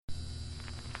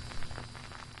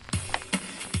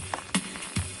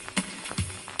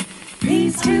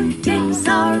These two dicks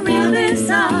are real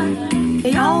bizarre.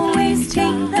 They always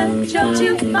take the joke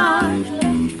too far.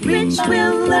 Rich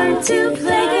will learn to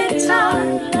play guitar,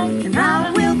 and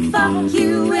Rob will fuck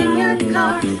you in your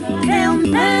car. They'll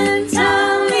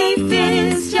mentally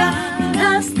fizz ya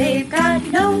because they've got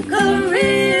no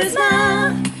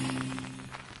charisma.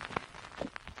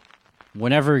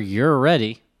 Whenever you're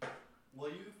ready.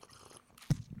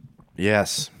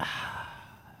 Yes.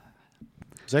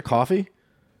 Is that coffee?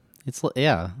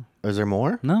 Yeah. Is there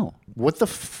more? No. What the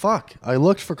fuck? I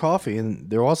looked for coffee and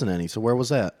there wasn't any. So where was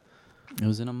that? It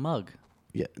was in a mug.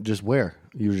 Yeah, just where?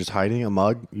 You were just hiding a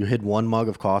mug? You hid one mug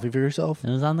of coffee for yourself? It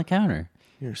was on the counter.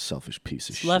 You're a selfish piece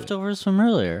of shit. Leftovers from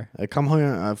earlier. I come home,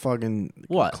 I'm fucking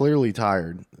What? clearly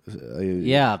tired.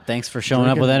 Yeah, thanks for showing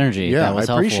up with energy. Yeah, that was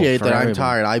I appreciate helpful that for I'm everybody.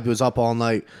 tired. I was up all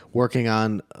night working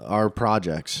on our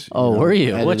projects. Oh, were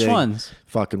you? Which editing, ones?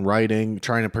 Fucking writing,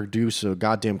 trying to produce a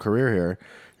goddamn career here.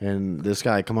 And this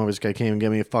guy came and gave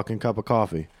me a fucking cup of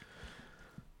coffee.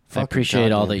 I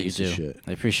appreciate all that you piece of do. shit.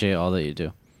 I appreciate all that you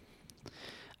do.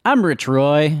 I'm Rich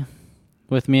Roy.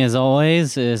 With me, as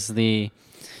always, is the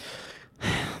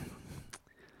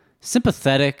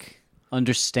sympathetic,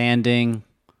 understanding,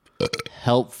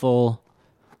 helpful,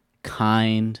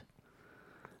 kind.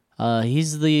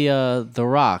 He's the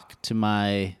rock to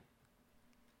my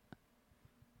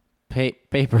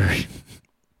paper.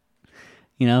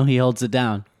 You know, he holds it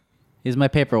down. He's my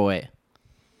paperweight.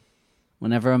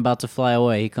 Whenever I'm about to fly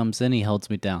away, he comes in, he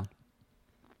holds me down.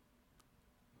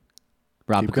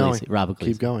 Rob Keep going. Puglisi. Rob Puglisi.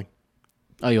 Keep going.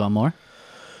 Oh, you want more?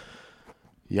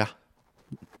 Yeah.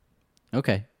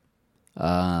 Okay.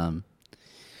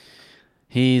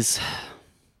 He's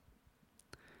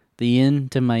the yin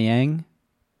to my yang.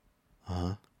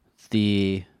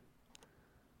 The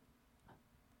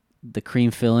cream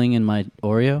filling in my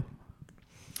Oreo.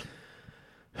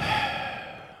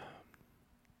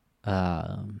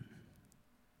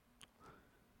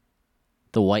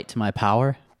 The white to my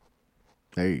power.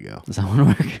 There you go. Does that one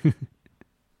work?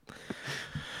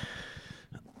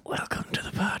 Welcome to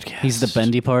the podcast. He's the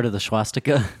bendy part of the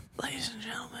swastika Ladies and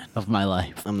gentlemen. of my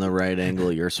life. I'm the right angle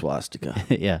of your swastika.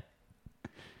 Yeah.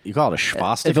 You call it a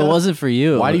swastika? If it wasn't for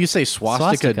you, Why do you say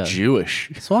swastika, Jewish?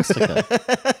 Swastika.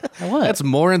 What? That's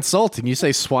more insulting. You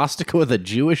say swastika with a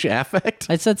Jewish affect?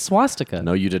 I said swastika.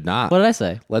 No, you did not. What did I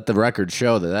say? Let the record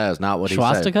show that is not what he said.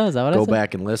 Swastika? Is that what I Go said?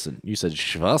 back and listen. You said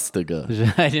swastika.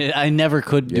 I never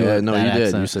could do Yeah, it. no, that you did.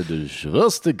 accent. You said the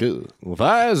swastika.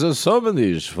 Why is there so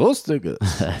many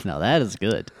swastikas? No, that is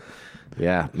good.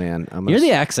 Yeah, man. You're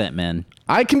the accent man.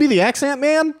 I can be the accent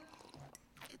man?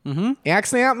 Mm-hmm.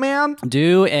 Accent man?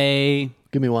 Do a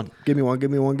Give me one. Give me one. Give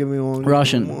me one. Give me one.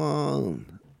 Russian. Give me one.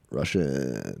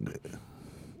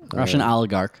 Russian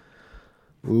oligarch.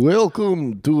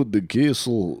 Welcome to the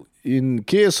castle. In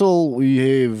castle, we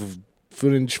have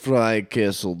French fry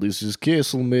castle. This is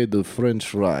castle made of French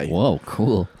fry. Whoa,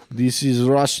 cool. This is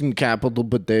Russian capital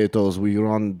potatoes. We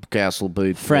run castle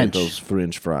potatoes,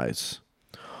 French fries.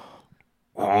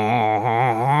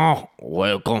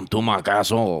 Welcome to my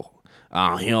castle.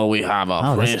 Here we have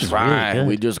a this French is fry. really good.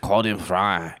 We just call him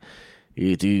fry.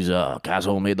 It is a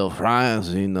castle made of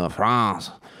fries in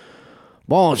France.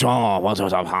 Bonjour,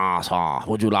 bonjour,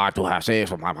 would you like to have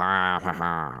sex with my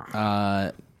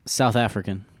pie? South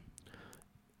African.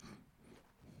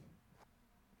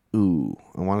 Ooh,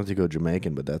 I wanted to go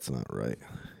Jamaican, but that's not right.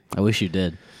 I wish you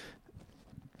did.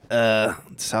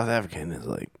 South African is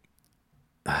like,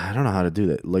 I don't know how to do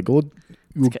that. Like, old,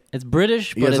 It's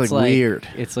British, but Yeah, it's it's like weird.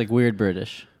 It's like weird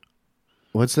British.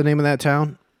 what's the name of that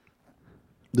town?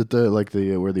 Where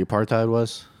the apartheid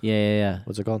was? Yeah.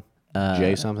 What's it called?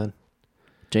 J something?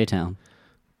 J-Town.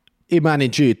 Imani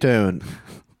J town.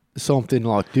 Something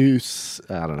like this.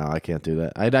 I don't know. I can't do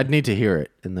that. I'd need to hear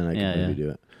it, and then I can maybe do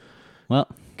it. Well,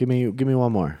 Give me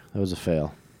one more. That was a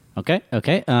fail. okay.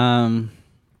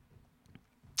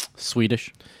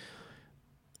 Swedish.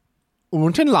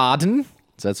 Unten Laden.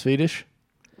 Is that Swedish?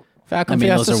 I mean,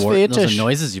 those are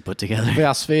noises you put together.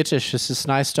 Wer Swedish? This is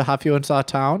nice to have you in our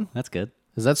town. That's good.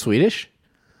 Is that Swedish?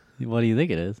 What do you think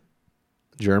it is?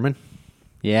 German?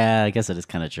 Yeah, I guess it is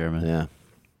kind of German. Yeah.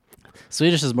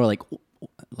 Swedish is more like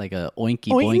a oinky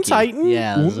Oink boinky. tighten,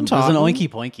 Yeah, there's an tighten. oinky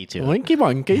poinky to it. Winky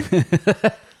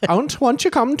wonky. Won't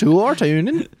you come to our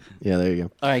town? Yeah, there you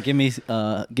go. All right, give me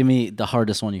the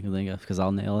hardest one you can think of because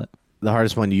I'll nail it. The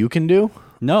hardest one you can do?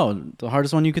 No, the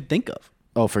hardest one you could think of.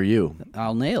 Oh, for you.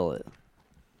 I'll nail it.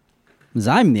 'Cause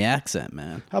I'm the accent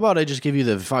man. How about I just give you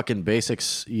the fucking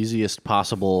basics, easiest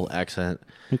possible accent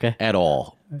Okay. at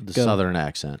all? The Go. southern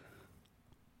accent.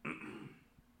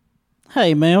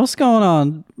 Hey man, what's going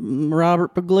on,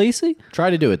 Robert Puglisi? Try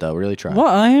to do it, though. Really try. Well,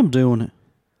 I am doing it.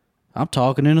 I'm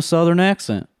talking in a southern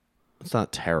accent. It's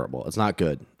not terrible. It's not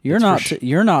good. You're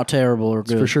not terrible or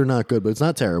good. It's for sure not good, but it's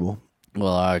not terrible.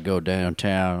 Well, I go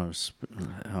downtown.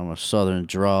 I'm a southern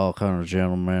drawl kind of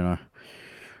gentleman.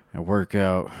 I work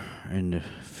out in the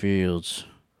fields.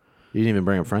 You didn't even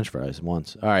bring up French fries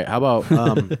once. All right, how about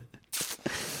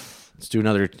let's do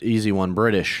another easy one.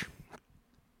 British.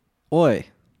 Oi.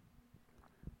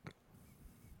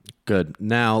 Good.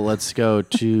 Now let's go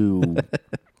to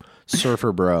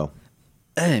Surfer Bro.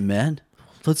 Hey, man.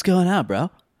 What's going on, bro?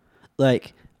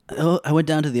 Like, I went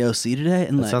down to the OC today,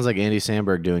 and That sounds like Andy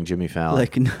Samberg doing Jimmy Fallon.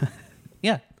 like,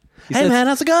 yeah. Hey, man,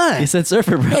 how's it going? He said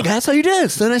surfer, bro. Hey, guys, how you doing?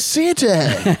 It's so nice to see you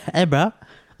today. Hey, bro.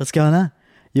 What's going on?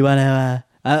 You want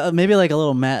to, maybe like a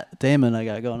little Matt Damon I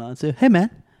got going on, too. Hey, man.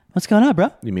 What's going on,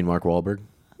 bro? You mean Mark Wahlberg?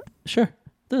 Sure.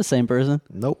 They're the same person.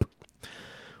 Nope.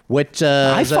 What?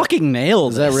 I fucking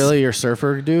nailed Is this. that really your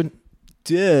surfer, dude?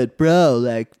 Dude, bro,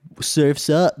 like, surf's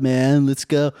up, man. Let's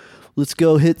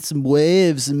go hit some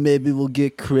waves and maybe we'll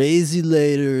get crazy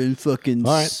later and fucking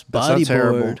All right. That's not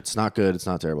terrible. bodyboard. It's not good. It's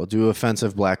not terrible. Do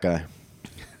offensive black guy.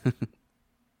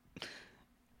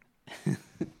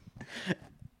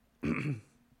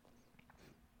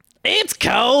 It's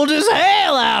cold as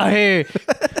hell out here.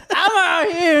 I'm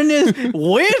out here in this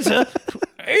winter.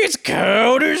 It's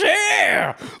cold as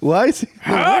hell. Why is he in the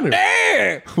How winter?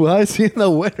 dare! Why is he in the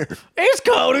winter? It's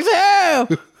cold as hell.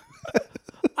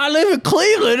 I live in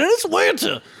Cleveland and it's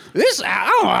winter.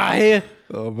 I'm out here.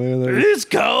 Oh man, that It's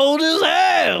cold as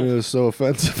hell. is so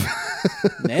offensive.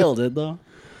 Nailed it though.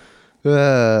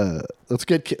 Let's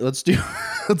do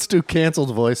let's do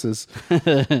canceled voices.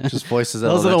 Just voices that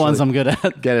Those are the ones I'm good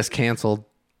at. get us canceled.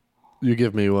 You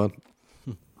give me one.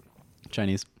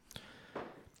 Chinese.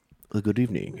 Good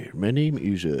evening. My name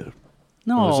is.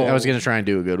 No, I was gonna try and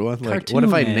do a good one. Like, what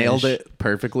if I Cartoonish. nailed it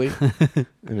perfectly?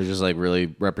 And it's just like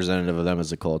really representative of them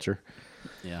as a culture.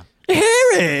 Yeah.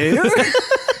 Harry.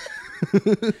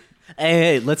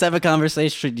 Hey, let's have a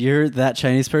conversation. You're that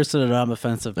Chinese person, and I'm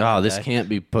offensive. Oh, this guy. can't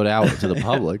be put out to the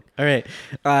public. All right.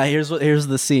 Here's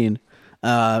the scene.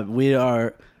 We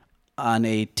are on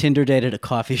a Tinder date at a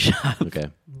coffee shop. Okay.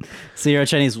 So you're a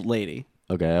Chinese lady.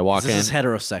 Okay. I walk This in. is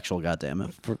heterosexual.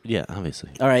 Goddammit. Yeah,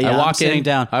 obviously. All right. Yeah, I walk I'm sitting in.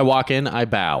 down. I walk in. I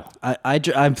bow.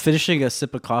 I'm finishing a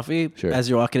sip of coffee Sure. as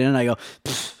you're walking in, and I go,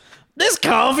 "This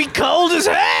coffee cold as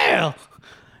hell,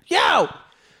 yo,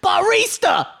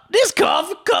 barista, this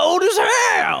coffee cold as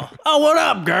hell. Oh, what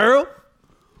up, girl?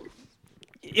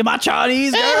 Am I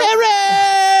Chinese, girl?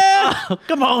 Oh,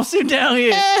 come on, sit down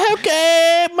here.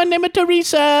 Okay. My name is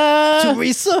Teresa.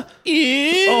 Teresa?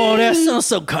 Yeah. Oh, that sounds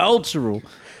so cultural.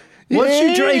 What Yeah.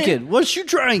 you drinking? What you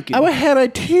drinking? I had a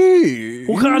tea.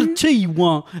 What kind of tea you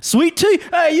want? Sweet tea?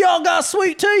 Hey, y'all got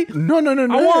sweet tea? No. I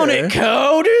want it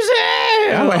cold as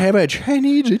hell. I have a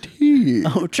Chinese tea.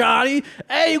 Oh, Chinese.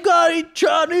 Hey, you got any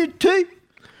Chinese tea?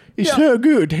 It's so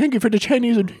good. Thank you for the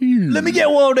Chinese tea. Let me get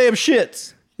one of them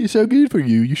shits. It's so good for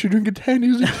you. You should drink a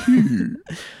Chinese tea.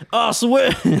 Oh,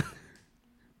 swear.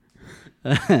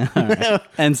 Right.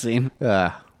 End scene.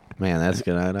 Man,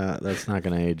 that's not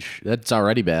gonna age. That's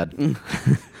already bad.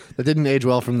 That didn't age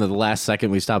well from the last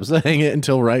second we stopped saying it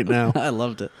until right now. I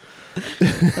loved it.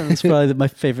 That's probably my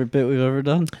favorite bit we've ever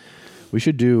done. We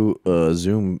should do a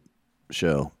Zoom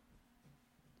show.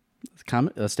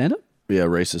 Stand up? Yeah,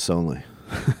 racist only.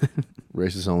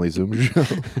 Racist only Zoom show.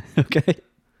 Okay.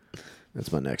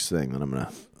 That's my next thing that I'm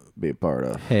gonna be a part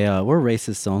of. Hey, we're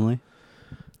racists only.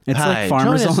 It's Hi, like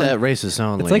farmers join us only. at racist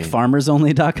only. It's like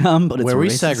farmersonly.com, but it's where we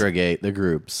racist. segregate the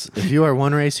groups. If you are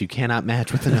one race, you cannot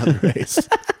match with another race.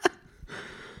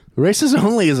 Racist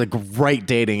only is a great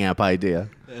dating app idea.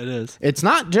 It is. It's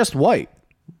not just white.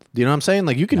 Do you know what I'm saying?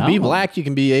 Like you can be No. black, you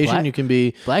can be Asian, Black- you can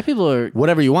be Black people are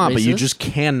whatever you want, but you racist. just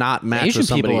cannot match Asian with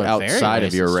somebody people are very outside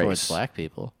of your racist race. towards black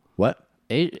people. What?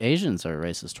 Asians are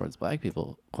racist towards black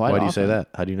people. Quite Why do you say often. that?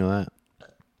 How do you know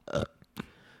that?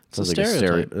 It's a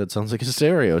stereotype. It sounds like a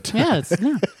stereotype. Yeah, it's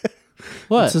yeah.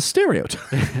 What? It's a stereotype.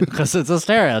 Because it's a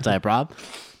stereotype, Rob.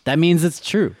 That means it's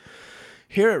true.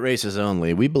 Here at Races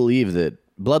Only, we believe that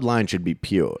bloodline should be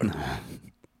pure.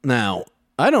 Now,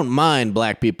 I don't mind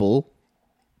black people,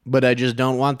 but I just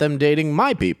don't want them dating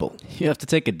my people. You have to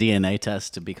take a DNA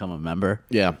test to become a member.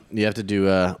 Yeah, you have to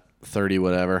do 30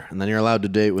 whatever, and then you're allowed to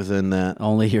date within that.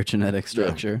 Only your genetic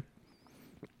structure.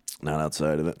 Not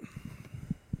outside of it.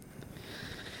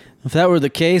 If that were the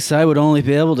case, I would only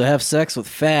be able to have sex with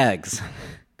fags.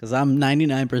 Because I'm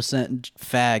 99%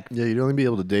 fag. Yeah, you'd only be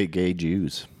able to date gay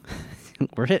Jews.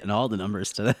 We're hitting all the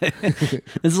numbers today.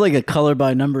 This is like a color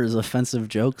by numbers offensive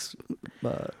jokes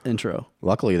intro.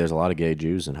 Luckily, there's a lot of gay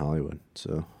Jews in Hollywood,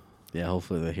 so Yeah,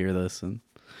 hopefully they hear this and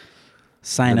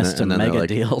Sign us to And then they're mega like-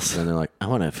 deals. And they're like, I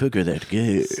want to figure that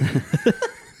good.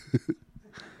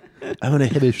 I want to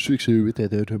have a fixer with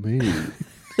that out of me.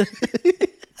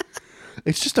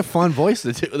 It's just a fun voice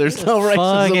to do. There's no racism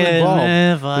Fuck it, involved.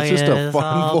 man, fuck It's just it, a it's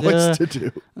all fun voice good. to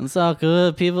do. It's all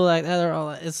good. People like that are all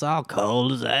like, it's all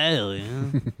cold as hell, you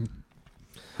know?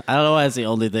 I don't know why it's the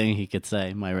only thing he could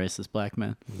say, my racist black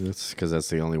man. That's because that's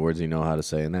the only words you know how to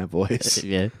say in that voice.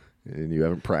 Yeah, And you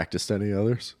haven't practiced any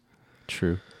others.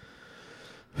 true.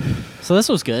 So this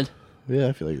was good. Yeah,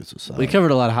 I feel like this was solid. We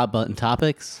covered a lot of hot button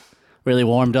topics. Really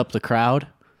warmed up the crowd.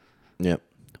 Yep.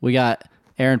 We got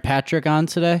Aaron Patrick on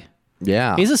today.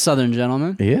 Yeah. He's a Southern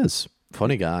gentleman. He is.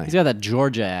 Funny guy. He's got that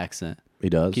Georgia accent. He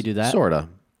does. Can you do that? Sorta.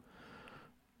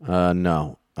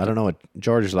 No. I don't know what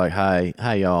George is like. Hi,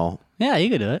 y'all. Yeah, you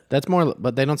could do it. That's more,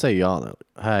 but they don't say y'all. Though.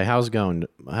 Hi, how's it going?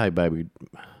 Hi, baby.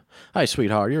 Hi,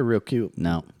 sweetheart. You're real cute.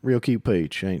 No, Real cute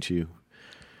peach, ain't you?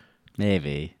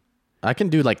 maybe. I can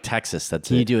do like Texas. That's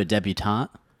Can it. you do a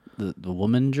debutante? The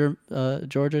woman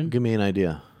Georgian? Give me an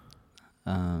idea.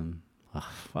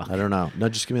 Fuck. I don't know. No,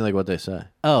 just give me like what they say.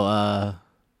 Oh,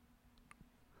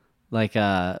 like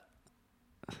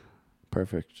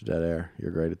Perfect. Dead air. You're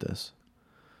great at this.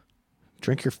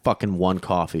 Drink your fucking one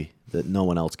coffee that no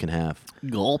one else can have.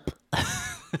 gulp.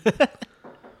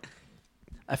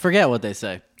 I forget what they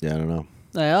say. Yeah, I don't know.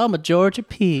 Like, oh, I'm a Georgia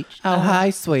peach. hi,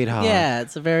 sweetheart. Yeah,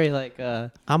 it's a very like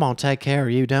I'm gonna take care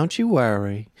of you. Don't you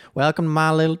worry. Welcome to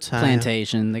my little town.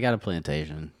 plantation. They got a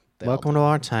plantation. They all Welcome to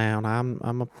our town. I'm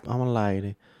a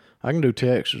lady. I can do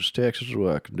Texas. Texas is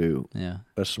what I can do. do. Yeah.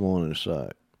 That's the one in the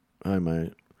sight. Hey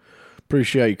man,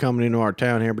 appreciate you coming into our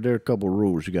town here, but there are a couple of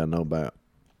rules you gotta know about.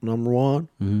 Number one,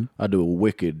 I do a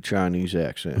wicked Chinese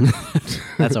accent.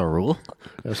 That's a rule.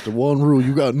 That's the one rule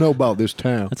you gotta know about this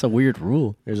town. That's a weird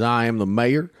rule. Is I am the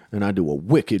mayor and I do a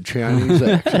wicked Chinese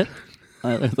accent.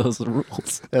 Those are the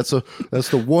rules. That's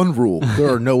the one rule.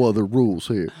 There are no other rules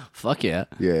here. Fuck yeah.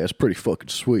 Yeah, it's pretty fucking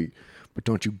sweet. But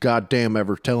don't you goddamn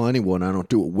ever tell anyone I don't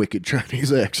do a wicked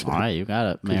Chinese accent. All right, you got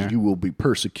it, Mayor. You will be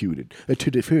persecuted to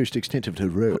the first extent of the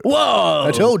road. Whoa!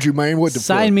 I told you, man. What the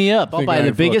Sign fuck? me up. I'll Think buy I the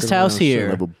ain't biggest fucking house around, here.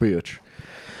 Son of a bitch.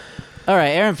 All right,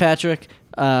 Aaron Patrick.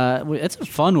 It's a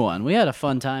fun one. We had a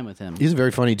fun time with him. He's a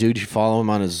very funny dude. You follow him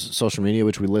on his social media,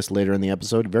 which we list later in the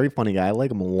episode. Very funny guy. I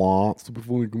like him a lot. Super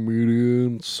funny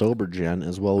comedian. Sober gen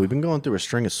as well. We've been going through a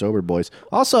string of sober boys.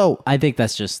 Also, I think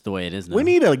that's just the way it is now. we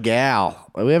need a gal.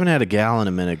 We haven't had a gal in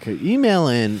a minute. Email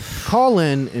in, call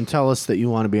in, and tell us that you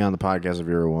want to be on the podcast if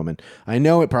you're a woman. I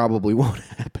know it probably won't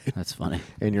happen, That's funny.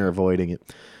 and you're avoiding it.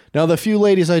 Now, the few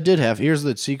ladies I did have, here's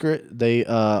the secret. They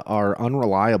are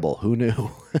unreliable. Who knew?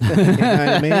 You know what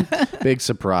I mean? Big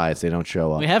surprise. They don't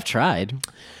show up. We have tried.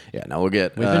 Yeah, no, we'll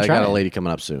get. been I got a trying. lady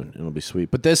coming up soon. It'll be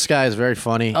sweet. But this guy is very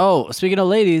funny. Oh, speaking of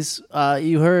ladies,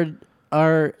 you heard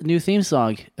our new theme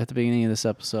song at the beginning of this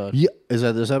episode. Yeah, is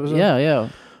that this episode? Yeah.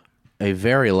 A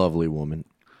very lovely woman.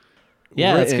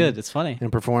 Yeah, that's Written good. It's funny.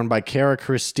 And performed by Cara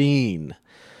Christine.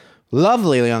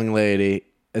 Lovely young lady.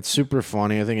 It's super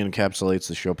funny. I think it encapsulates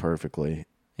the show perfectly.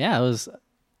 Yeah, it was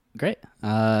great.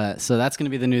 So that's going to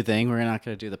be the new thing. We're not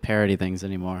going to do the parody things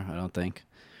anymore, I don't think.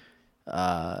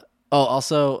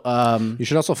 Also, You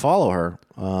should also follow her.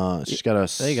 She's got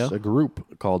There you go. a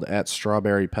group called At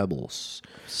Strawberry Pebbles.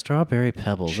 Strawberry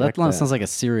Pebbles. Check That that. sounds like a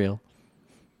cereal.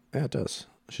 Yeah, it does.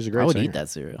 She's a great I would singer. eat that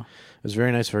cereal. It was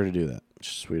very nice for her to do that.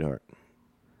 She's a sweetheart.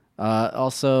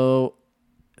 Also,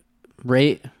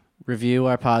 rate, review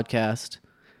our podcast.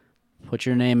 Put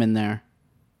your name in there.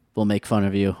 We'll make fun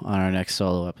of you on our next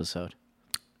solo episode.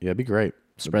 Yeah, it'd be great.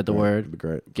 Spread the It'd word. be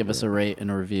great. Give us a rate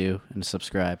and a review and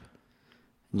subscribe.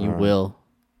 And you will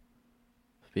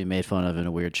be made fun of in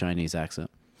a weird Chinese accent.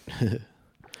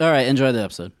 All right, enjoy the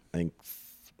episode. Thanks.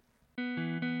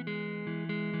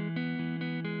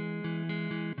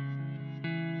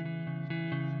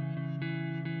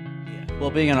 Well,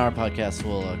 being on our podcast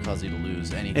will cause you to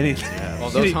lose anything. you have.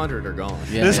 Well, those 100 are gone.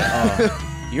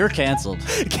 You're canceled.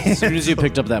 As soon as you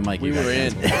picked up that mic, We you got were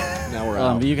in. canceled. Now we're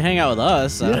out. But you can hang out with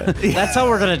us. That's how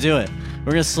we're gonna do it.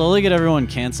 We're gonna slowly get everyone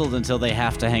canceled until they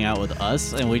have to hang out with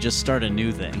us, and we just start a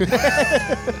new thing.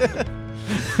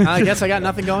 I guess I got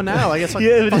nothing going now. I guess I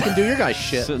can fucking do your guys'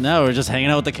 shit. So now we're just hanging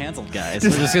out with the canceled guys.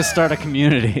 We're just gonna start a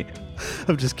community.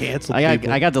 I'm just canceled. I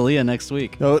people. got Dalia next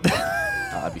week. Oh,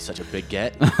 That'd be such a big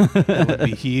get. that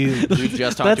would be huge. We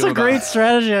just talked That's to a him great about,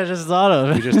 strategy I just thought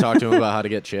of. We just talked to him about how to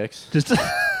get chicks.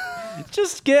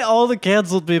 Just get all the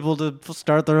canceled people to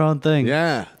start their own thing.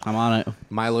 Yeah. I'm on it.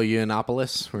 Milo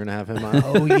Yiannopoulos. We're going to have him on.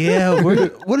 Oh yeah,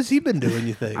 what has he been doing?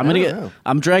 You think?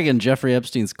 I'm dragging Jeffrey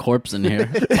Epstein's corpse in here.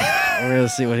 We're gonna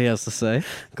see what he has to say.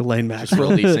 Ghislaine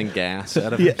Maxwell. Releasing gas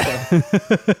out of himself.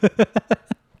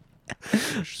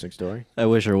 interesting story. I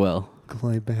wish her well.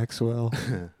 Clay Maxwell.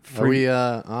 Are we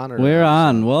on? Or We're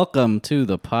on. Welcome to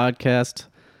the podcast.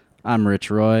 I'm Rich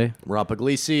Roy. Rob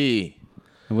Puglisi.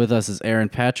 And with us is Aaron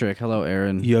Patrick. Hello,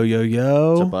 Aaron. Yo, yo, What's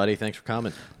yo. up, buddy? Thanks for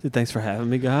coming. Dude, thanks for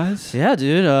having me, guys. Yeah,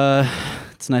 dude.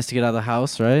 It's nice to get out of the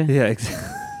house, right? Yeah,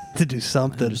 to do I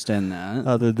something understand that.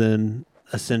 other than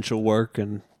essential work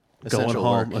and going Essential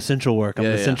home. work. Essential work. I'm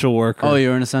Yeah, an yeah. essential worker. Oh,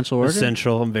 you're an essential worker?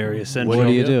 Essential. I'm very essential. What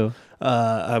do you do?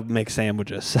 I make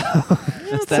sandwiches. So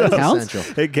That counts?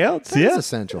 Essential. it counts. That yeah. is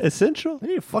essential. Essential. I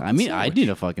need a fucking I mean, I sandwich. need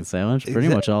a fucking sandwich pretty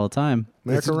much all the time.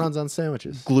 America runs on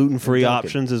sandwiches. Gluten-free Dunkin'.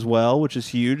 options as well, which is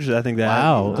huge. I think that.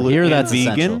 Wow. gluten Here and that's vegan.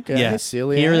 essential. Okay, Yeah.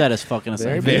 celiac. Here, that is fucking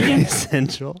essential. Very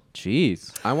essential.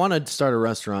 Jeez. I want to start a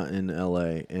restaurant in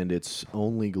LA, and it's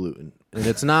only gluten. And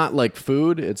it's not like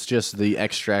food, it's just the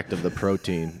extract of the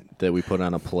protein that we put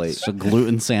on a plate. It's a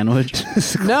gluten sandwich.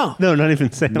 No. No, not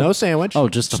even sandwich. No sandwich. Oh,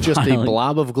 just a It's just a pile.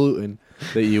 blob of gluten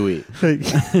that you eat.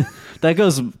 That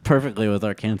goes perfectly with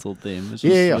our canceled theme. It's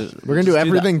Yeah. just- We're going to do just that.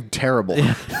 everything terrible.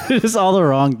 It's all the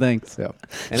wrong things. Yeah.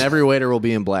 And every waiter will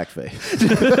be in blackface.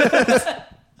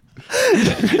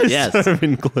 Yes.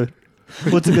 Serving gluten.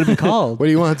 What's it going to be called? What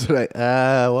do you want today?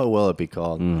 What will it be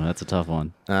called? That's a tough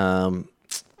one. You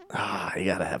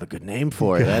got to have a good name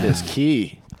for it. That is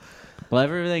key. Well,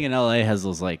 everything in LA has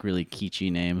those like really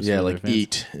kitschy names. Yeah, for like their fans.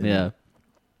 Eat. Yeah.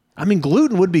 I mean,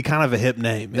 gluten would be kind of a hip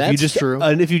name. If you That's just, true.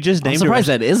 And if you just I'm named surprised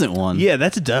it. that isn't one. Yeah,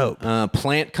 that's dope.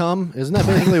 Plant cum. Isn't that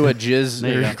basically what jizz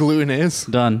There you or go. gluten is?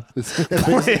 Done.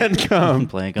 Plant cum.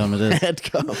 Plant gum it is. Plant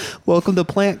cum. Welcome to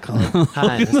Plant cum.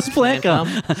 Hi, This is Plant Gum.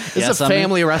 It's a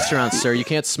family restaurant, sir. You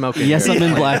can't smoke in Yes, here. I'm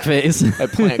in blackface.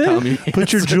 At Plant Cum. You can't.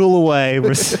 Put your jewel away.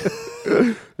 We're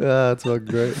That's fucking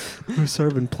great.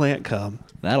 serving plant cum.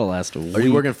 That'll last a week. Are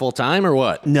you working full time or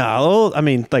what? No, I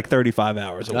mean like 35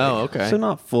 hours a week. Oh, okay. So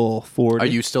not full 40. Are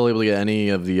you still able to get any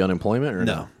of the unemployment or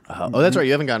No. Oh, that's right.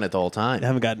 You haven't gotten it the whole time. I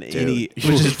haven't gotten Dude, any. which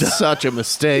is such a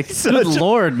mistake. Good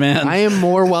Lord, man. I am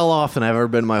more well off than I've ever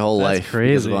been in my whole That's life because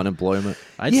crazy. of unemployment.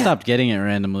 I Yeah. stopped getting it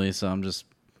randomly, so I'm just.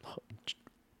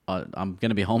 I'm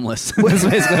gonna be homeless. That's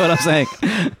basically what I'm saying.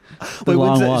 The Wait, long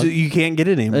what's that? walk. You can't get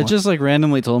it anymore. It just like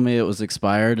randomly told me it was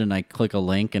expired, and I click a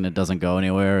link and it doesn't go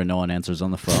anywhere, and no one answers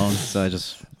on the phone. So I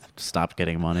just stopped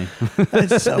getting money.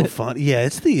 It's so fun. Yeah,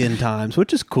 it's the end times,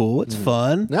 which is cool. It's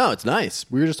fun. No, it's nice.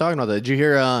 We were just talking about that. Did you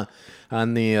hear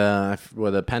on the where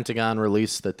the Pentagon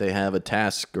released that they have a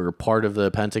task or part of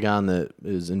the Pentagon that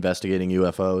is investigating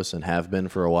UFOs and have been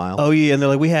for a while? Oh yeah, and they're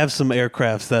like, we have some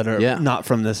aircrafts that are Yeah. not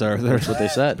from this earth. That's what they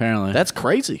said. Apparently. That's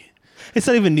crazy. It's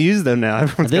not even news though now.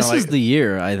 Everyone's This kinda is like, the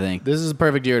year, I think. This is a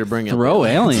perfect year to bring in Throw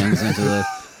aliens into the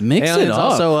mix Aliens. it up.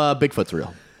 Also, Bigfoot's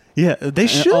real. yeah, they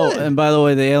should. Oh, and by the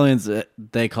way, the aliens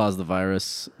they caused the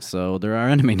virus, so they're our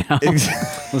enemy now.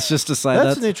 Let's just decide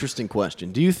That's that. an interesting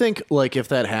question. Do you think, like, if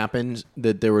that happened,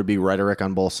 that there would be rhetoric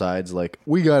on both sides, like,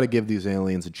 we got to give these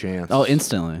aliens a chance? Oh,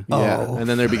 instantly. yeah. Oh. And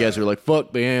then there'd be guys who are like,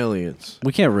 fuck the aliens.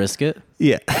 We can't risk it.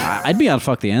 yeah. I'd be on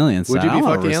fuck the aliens. Would side. you I be don't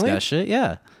wanna fuck the risk aliens? that shit.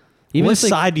 Yeah. Even What if they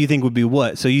side do you think would be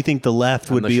what? So you think the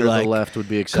left would I'm be sure like, the left would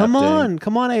be accepting.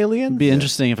 come on, aliens. be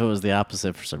interesting if it was the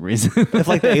opposite for some reason. If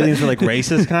like the aliens were like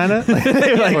racist, kind of,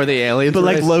 Or the aliens. but were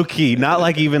like racist. low key, not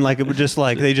like even like it would just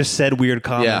like they just said weird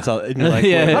comments. Yeah. And you're like,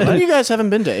 Yeah. wait, How what? come you guys haven't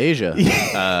been to Asia?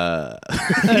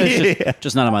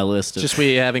 Just not on my list. Just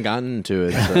we haven't gotten to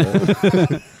it.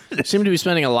 So. Seem to be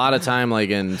spending a lot of time like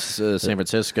in San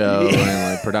Francisco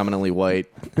and like predominantly white.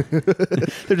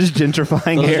 They're just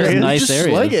gentrifying Those are just areas. nice just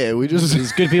areas. like it. We just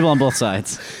There's good people on both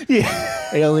sides. Yeah,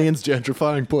 aliens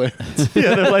gentrifying plants.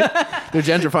 yeah, they're like, They're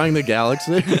gentrifying the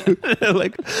galaxy. they're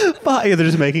like, fuck, yeah, they're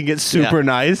just making it super Yeah.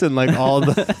 nice and like all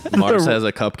the Mars has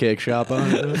a cupcake shop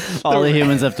on it. All the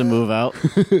humans have to move out.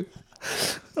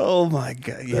 Oh my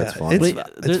god, yeah, That's fun. it's, Wait,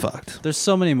 it's fucked. There's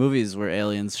so many movies where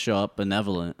aliens show up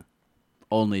benevolent,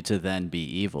 only to then be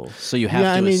evil. So you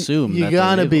have to assume you that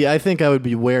gotta they're be. evil. I think I would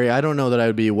be wary. I don't know that I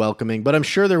would be welcoming, but I'm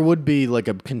sure there would be like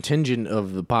a contingent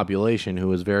of the population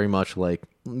who is very much like,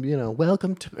 you know,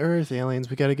 welcome to Earth, aliens.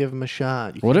 We got to give them a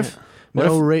shot. You What can't- if-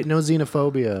 no what no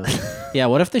xenophobia? Yeah,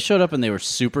 what if they showed up and they were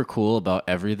super cool about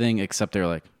everything except they were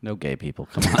like, no gay people,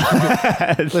 come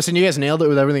on. Listen, you guys nailed it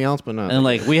with everything else, but not. And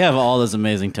like, we have all this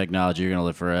amazing technology, you're gonna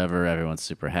live forever, everyone's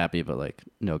super happy, but like,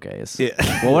 no gays. Yeah.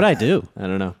 What would I do? I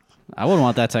don't know. I wouldn't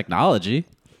want that technology.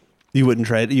 You wouldn't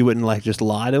trade. You wouldn't like just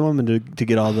lie to them and to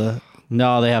get all the.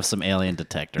 No, they have some alien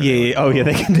detector. Yeah, yeah. Oh yeah,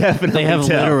 they can definitely. They have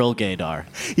tell. literal gaydar.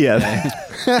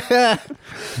 Yeah.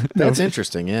 That's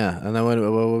interesting. Yeah, and then what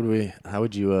would we? How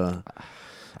would you?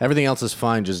 Everything else is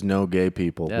fine, just no gay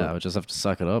people. Yeah, I would just have to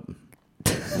suck it up.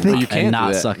 but you can't not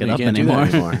do that. suck it You up can't do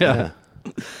that anymore. Yeah.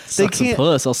 Suck some can't-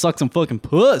 puss. I'll suck some fucking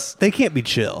puss. They can't be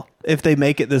chill. if they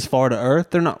make it this far to Earth,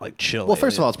 they're not like chill. Well,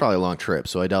 first of all, it's probably a long trip,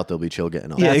 so I doubt they'll be chill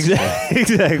getting off. yeah, exactly.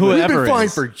 We've Whoever been it flying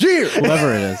is. for years.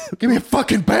 Whoever it is. Give me a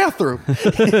fucking bathroom.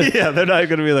 Yeah, they're not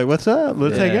going to be like, "What's up?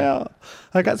 Let's hang Yeah. out."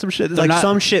 I got some shit. Like not-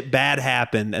 some shit bad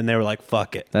happened, and they were like,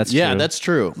 "Fuck it, That's Yeah, true. that's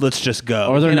true. let's just go."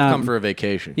 Or they're Can't not. come for a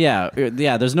vacation. yeah.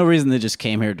 There's no reason they just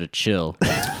came here to chill.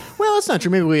 Well, that's not true.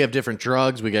 Maybe we have different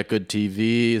drugs. We got good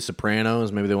TV,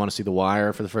 Sopranos. Maybe they want to see The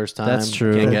Wire for the first time. That's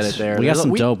true. Can't get it there. We got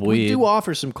some dope We weed. do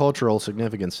offer some cultural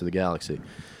significance to the galaxy.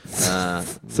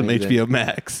 some maybe HBO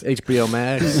Max. HBO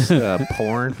Max,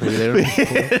 porn. Maybe they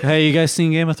don't. Hey, you guys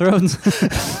seen Game of Thrones?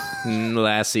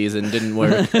 Last season didn't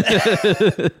work.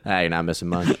 You're not missing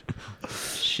much.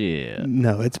 Shit.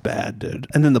 No, it's bad, dude.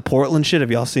 And then the Portland shit.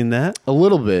 Have y'all seen that? A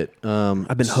little bit.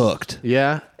 I've been hooked.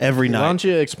 Yeah. Every night. Why don't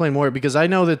you explain more? Because I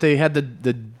know that they had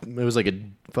the it was like a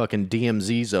fucking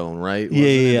DMZ zone, right? Wasn't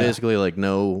it Yeah. Basically, like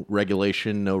no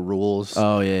regulation, no rules.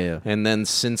 Oh yeah. And then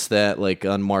since that, like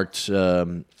unmarked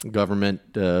government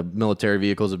military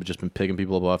vehicles have just been picking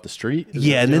people up off the street. Is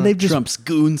Yeah, that and then what they've just Trump's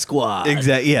goon squad,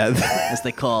 exactly yeah. as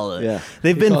they call it. yeah,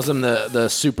 They've He been- calls them the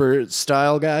super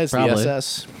style guys, Probably. the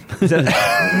SS.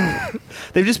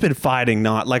 They've just been fighting.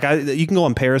 Not like you can go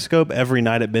on Periscope every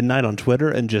night at midnight on Twitter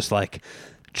and just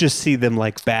see them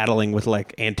like battling with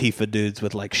like Antifa dudes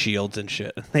with like shields and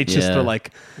shit. They just Yeah. are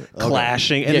like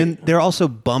clashing, and Yeah. then they're also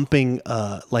bumping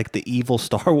like the evil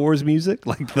Star Wars music,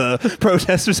 like the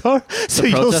protesters are. So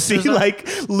you'll see protesters are? like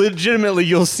legitimately,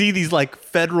 you'll see these like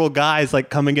federal guys like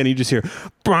coming in. And you just hear,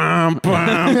 bum,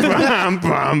 bum, bum,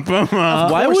 bum, bum.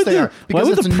 Why Of course would they the- are. why Because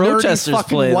would it's the nerdy protesters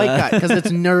fucking play white that? guy? Because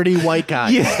it's nerdy white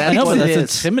guys. Yeah. That's I know, what but it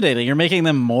that's is. intimidating. You're making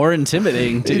them more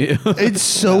intimidating to you. It's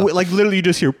so like literally you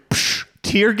just hear psh,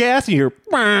 tear gas and you hear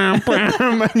bum,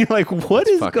 bum, and you're like, what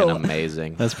is Fucking going?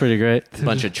 amazing. That's pretty great.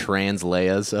 Bunch of trans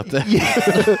Leias up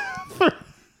there.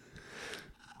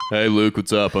 Hey Luke,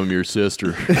 what's up? I'm your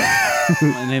sister.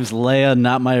 My name's Leia,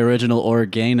 not my original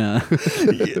Organa.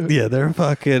 Yeah, they're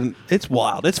fucking. It's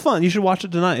wild. It's fun. You should watch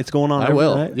it tonight. It's going on. I every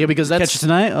will. night. Yeah, because Catch that's it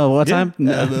tonight? Oh, what time?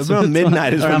 About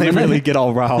midnight is when Around they midnight? really get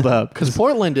all riled up. because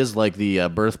Portland is like the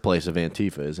birthplace of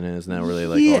Antifa, isn't it? Isn't that really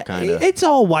like Yeah, all kind of? it's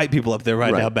all white people up there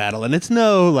right Right. now battling. It's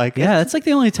no like. Yeah, that's like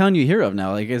the only town you hear of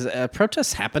now. Like, is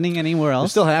protests happening anywhere else?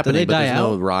 It's still happening, Do they but die there's out?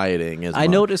 no rioting. As I much.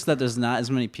 noticed that there's not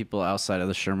as many people outside of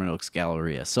the Sherman Oaks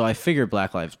Galleria, so I figured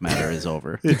Black Lives Matter is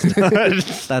over.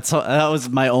 That was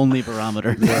my only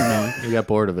barometer. for knowing. You got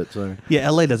bored of it. Sorry. Yeah,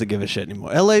 LA doesn't give a shit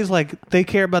anymore. LA's like they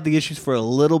care about the issues for a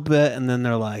little bit, and then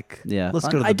they're like, Yeah, let's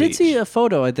go to the I did beach. see a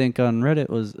photo. I think on Reddit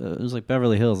was it was like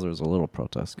Beverly Hills. There was a little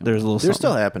protest. Going There's a little. They're something.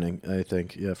 still happening, I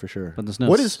think. Yeah, for sure. But there's no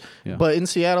What s- is? yeah. But in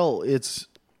Seattle, is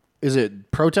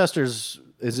it protesters?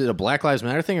 Is it a Black Lives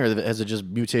Matter thing, or has it just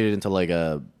mutated into like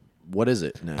a? What is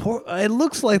it now? It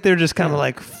looks like they're just kind of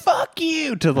like fuck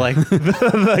you to like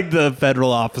like the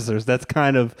federal officers. That's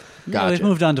kind of No, Gotcha. they've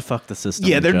moved on to fuck the system.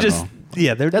 yeah. in They're general. just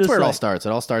yeah. They're That's just where it all like- starts. It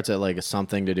all starts at like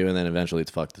something to do, and then eventually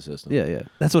it's fuck the system. yeah.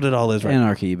 That's what it all is, right?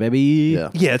 Anarchy, baby. Yeah.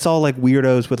 Yeah, it's all like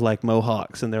weirdos with like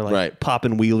mohawks, and they're like Right.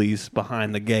 popping wheelies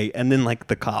behind the gate, and then like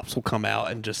the cops will come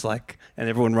out and just like, and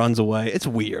everyone runs away. It's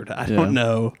weird. I Yeah. don't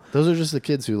know. Those are just the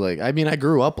kids who like. I mean, I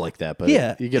grew up like that, but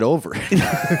Yeah. you get over it.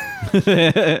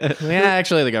 Yeah,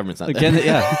 actually, the government's not. Again,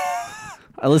 yeah.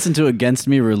 I listened to Against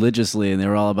Me religiously, and they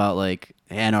were all about like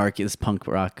anarchy. This punk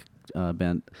rock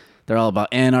band. They're all about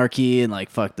anarchy and like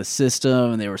fuck the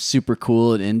system, and they were super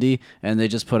cool and indie. And they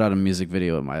just put out a music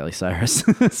video with Miley Cyrus.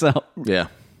 So Yeah.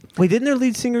 Wait, didn't their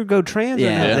lead singer go trans? or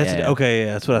Yeah, no? yeah, That's, yeah. okay.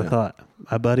 Yeah, that's what I thought.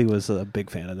 My buddy was a big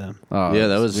fan of them. oh, Yeah,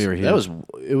 that was we were here. that was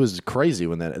it was crazy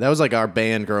when that was like our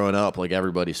band growing up, like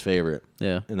everybody's favorite.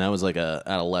 Yeah. And that was like a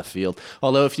out of left field.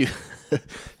 Although if you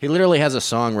he literally has a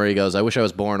song where he goes, "I wish I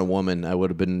was born a woman.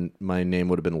 My name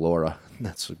would have been Laura."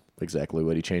 That's exactly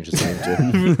what he changed his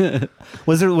name to.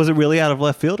 Was it really out of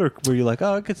left field, or were you like,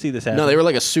 oh, I could see this happening? No, they were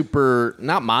like a super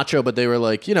not macho, but they were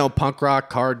like, punk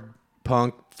rock, hard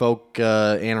punk, folk,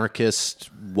 anarchist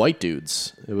white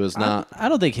dudes. It was not I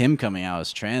don't think him coming out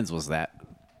as trans was that.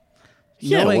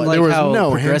 Yeah, Knowing, well, like there was how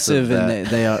no hints of progressive and that.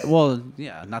 they are. Well,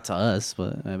 yeah, not to us,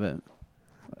 but I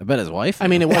bet his wife. I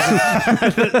mean, it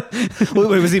wasn't.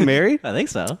 Wait, was he married? I think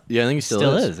so. Yeah, I think he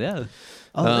still is. Yeah.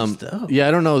 Oh, that's dope. Yeah,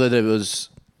 I don't know that it was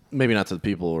maybe not to the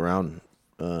people around,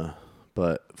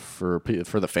 but for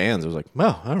the fans, it was like,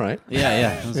 oh, all right.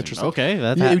 Yeah. Interesting. Okay,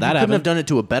 that You couldn't happened. have done it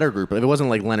to a better group if it wasn't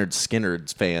like Leonard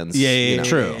Skinner's fans. Yeah, yeah, you yeah, know.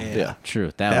 True. Yeah. True.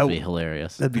 That That would be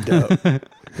hilarious. That'd be dope.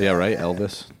 Yeah, right,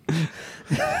 Elvis.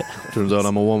 Turns out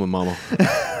I'm a woman, mama.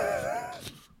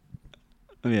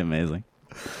 That'd be amazing.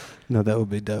 No, that would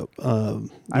be dope.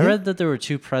 I read that there were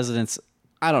two presidents.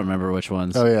 I don't remember which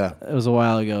ones. Oh, yeah. It was a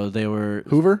while ago. They were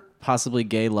Hoover? possibly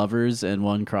gay lovers and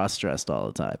one cross-dressed all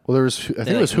the time. Well, I think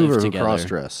it was like, Hoover lived who together.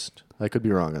 cross-dressed. I could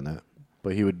be wrong on that,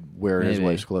 but he would wear his Maybe.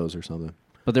 wife's clothes or something.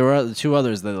 But there were two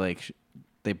others that like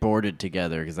they boarded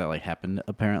together because that like happened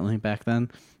apparently back then.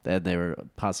 That they were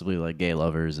possibly like gay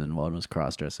lovers and one was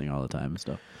cross-dressing all the time and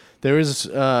stuff. There was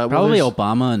Probably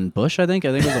Obama and Bush. I think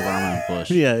it was Obama and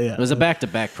Bush. Yeah. It was a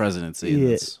back-to-back presidency. Yeah.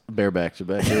 That's- bareback to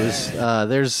back. It was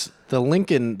there's the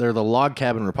Lincoln. They're the log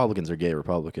cabin Republicans are gay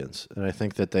Republicans, and I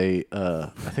think that they. I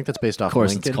think that's based off. Of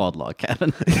course, Lincoln. it's called log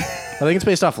cabin. I think it's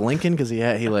based off Lincoln because he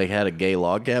had a gay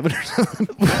log cabin or something.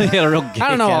 He had a real gay I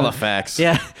don't know all cabin. the facts.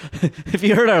 Yeah, if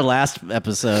you heard our last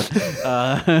episode,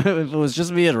 it was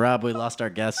just me and Rob. We lost our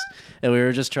guest, and we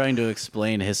were just trying to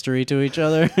explain history to each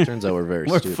other. Turns out we're very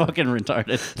We're stupid. fucking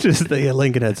retarded. Just the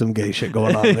Lincoln had some gay shit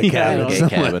going on in the Yeah, cabin. Gay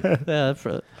cabin. Yeah,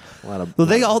 A lot of-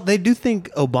 Well, they do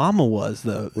think Obama was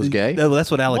though. Was gay?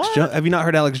 That's what Alex Jones. Have you not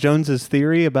heard Alex Jones's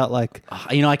theory about like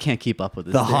I can't keep up with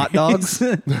this. the hot dogs?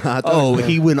 Oh,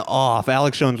 he went off.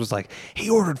 Alex Jones was like, he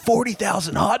ordered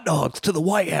 40,000 hot dogs to the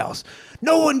White House.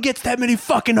 No one gets that many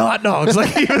fucking hot dogs. Like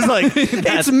he was like,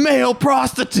 it's male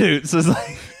prostitutes. It's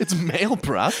like It's male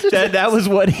prostitutes. that was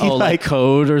what he Oh, like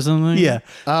code or something? Yeah,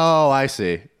 Oh, I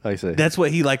see. that's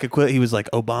what he like. He was like,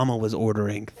 Obama was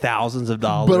ordering thousands of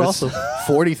dollars, But also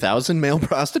 40,000 male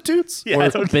prostitutes. Yeah, Or I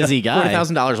don't Busy guy.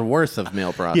 $40,000 worth of male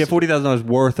yeah, prostitutes. $40,000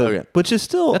 worth of, Okay. which is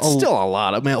still That's still a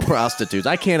lot of male prostitutes.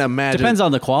 I can't imagine. Depends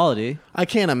on the quality. I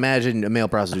can't imagine a male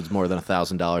prostitute's more than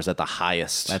 $1,000 at the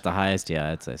highest. At the highest,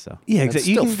 yeah, I'd say so. yeah, That's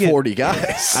exactly. still 40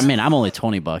 guys. I mean, I'm only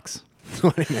 $20,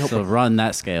 so run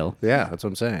that scale. Yeah, that's what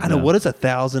I'm saying. I know. What does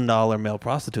 $1,000 male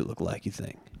prostitute look like? You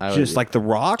think I would- just like The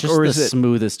Rock, Just or the is it?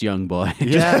 smoothest young boy.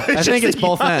 Yeah, I think it's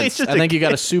both yeah, ends. it's just I think you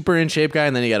got a super in shape guy,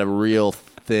 and then you got a real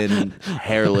thin,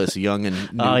 hairless, young and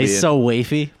Oh, he's so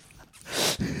wafy.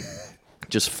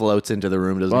 just floats into the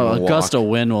room. Doesn't Well, even a walk. gust of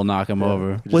wind will knock him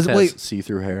over. Just Was- has wait,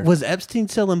 see-through hair. Was Epstein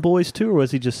selling boys too, or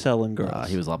was he just selling girls?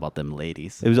 He was all about them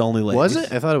ladies. It was only ladies. Was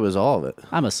it? I thought it was all of it.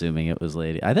 I'm assuming it was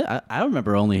lady. I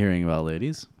remember only hearing about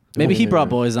ladies. Maybe he brought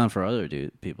boys on for other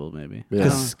people. Maybe. Yeah.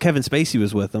 Because Kevin Spacey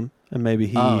was with them, and maybe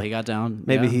he. Oh, he got down.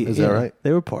 Maybe yeah. he. Is that right?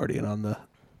 They were partying on the,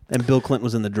 and Bill Clinton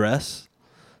was in the dress,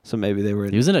 so maybe they were.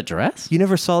 He was in a dress. You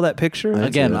never saw that picture?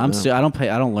 Again, I didn't know.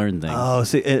 I don't learn things. Oh,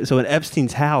 see, so in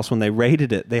Epstein's house, when they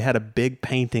raided it, they had a big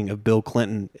painting of Bill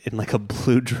Clinton in like a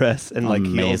blue dress and like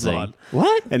heels Amazing. on.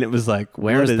 What? And it was like,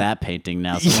 Where what is is that painting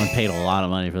now? Someone paid a lot of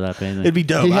money for that painting. It'd be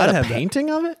dope. He had I'd a have that. painting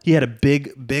of it? He had a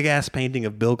big ass painting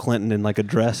of Bill Clinton in like a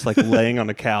dress, like laying on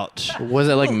a couch. Was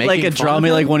it like making like a fun draw of me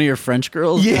him? like one of your French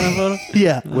girls. Kind of photo?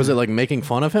 Yeah, Was it like making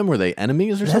fun of him? Were they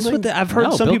enemies or that's something? what I've heard.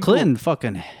 No, some Bill people. Clinton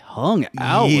fucking hung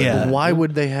out. with Yeah. it. Why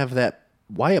would they have that?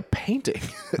 Why a painting?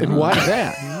 And why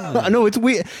that? No, it's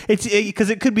weird. It's because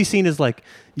it could be seen as like,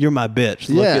 you're my bitch.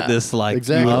 Look Yeah, at this, like,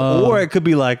 exactly. or it could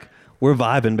be like, we're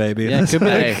vibing, baby. Yeah, it could be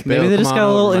Hey, like, Bill, maybe they come just on got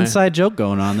a little over, man. inside joke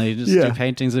going on. They just Yeah. do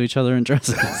paintings of each other in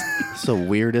dresses It's the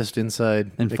weirdest inside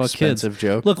and fuck kids. expensive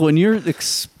joke. Look, when you're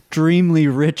extremely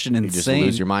rich and You just insane,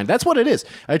 lose your mind. That's what it is.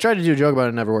 I tried to do a joke about it,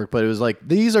 it never worked, but it was like,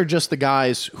 these are just the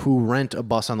guys who rent a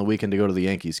bus on the weekend to go to the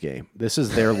Yankees game. This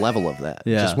is their level of that.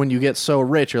 Yeah. Just when you get so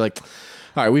rich, you're like,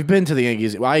 all right, we've been to the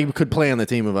Yankees. I could play on the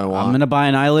team if I want. I'm gonna buy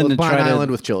an island Let's and buy try an to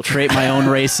island with children. create my own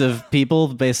race of people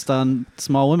based on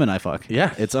small women I fuck.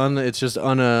 Yeah, it's just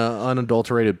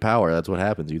unadulterated power. That's what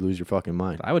happens. You lose your fucking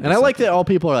mind. I would and do I like something. that all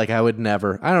people are like, I would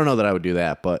never. I don't know that I would do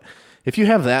that, but if you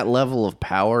have that level of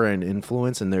power and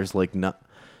influence, and there's like not,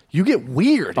 you get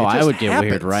weird. Oh, It I just would get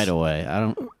weird happens. right away. I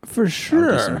don't. for I would do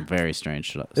sure. some very strange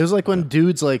shit. It was like when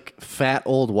dudes like fat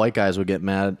old white guys would get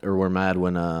mad or were mad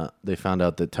when they found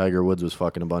out that Tiger Woods was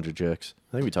fucking a bunch of chicks.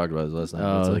 I think we talked about this last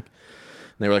night. It's Oh. like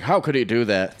they were like, "How could he do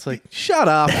that?" It's like, shut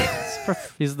up,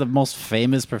 He's the most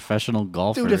famous professional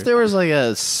golfer. dude. If there was like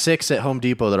a 6 at Home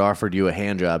Depot that offered you a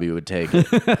hand job, you would take it.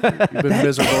 You've been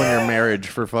miserable in your marriage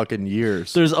for fucking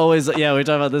years. There's always, yeah, we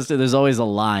talk about this too. There's always a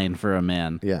line for a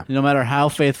man. Yeah. No matter how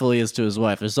faithful he is to his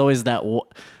wife, there's always that.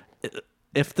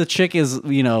 If the chick is,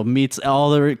 meets all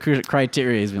the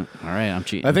criteria, he's been, all right, I'm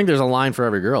cheating. I think there's a line for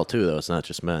every girl too, though. It's not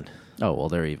just men. Oh, well,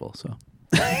 they're evil, so.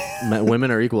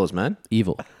 Women are equal as men.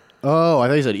 Evil. Oh, I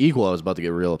thought you said equal. I was about to get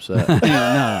real upset.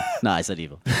 No, I said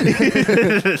evil.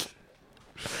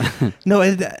 No,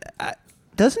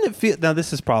 doesn't it feel? Now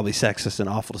this is probably sexist and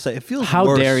awful to say. It feels How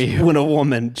worse dare you. when a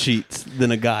woman cheats than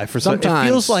a guy. For some, it Sometimes.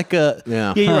 feels like a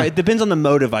Yeah. You're right. It depends on the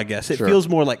motive, I guess. It Sure. feels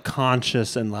more like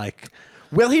conscious and like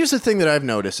Well, here's the thing that I've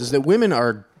noticed is that women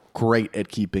are great at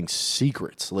keeping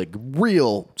secrets, like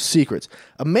real secrets.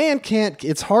 A man can't.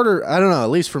 It's harder. I don't know. At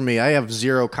least for me, I have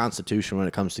zero constitution when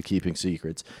it comes to keeping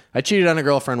secrets. I cheated on a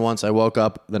girlfriend once. I woke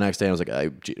up the next day and I was like, I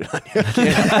cheated on you.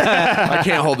 I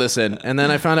can't hold this in. And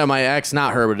then I found out my ex,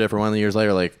 not her, but a different one, years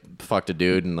later, like fucked a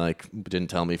dude and like didn't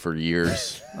tell me for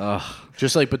years.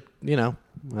 Just like, but you know,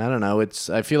 I don't know.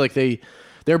 I feel like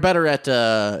they're better at.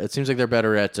 It seems like they're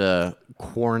better at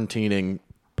quarantining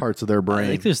parts of their brain. I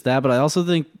think there's that, but I also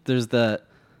think there's that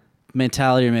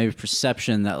mentality or maybe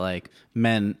perception that like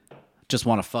men just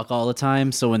want to fuck all the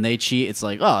time. So when they cheat, it's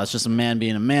like, oh, it's just a man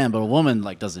being a man. But a woman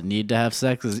like doesn't need to have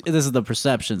sex. This is the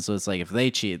perception. So it's like if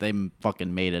they cheat, they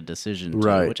fucking made a decision,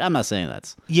 Right? Which I'm not saying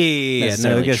that's Yeah. No, I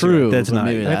necessarily guess true. that's but not.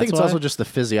 maybe I think that's it's why. also just the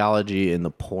physiology in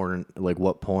the porn, like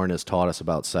what porn has taught us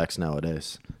about sex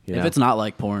nowadays. You If know? it's not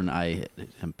like porn, I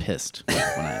am pissed when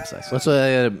I have sex. That's what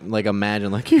I like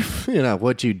imagine, like you know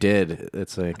what you did.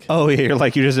 It's like Oh yeah, you're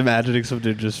just imagining some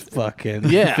dude just fucking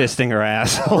Yeah. fisting her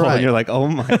asshole, Right. and you're like, oh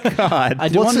my god. I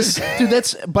do want What's to. this- dude,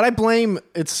 that's. But I blame.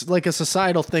 It's like a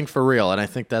societal thing for real, and I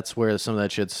think that's where some of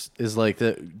that shit is like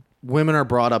that. Women are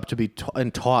brought up to be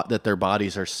and taught that their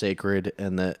bodies are sacred,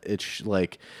 and that it's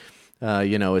like,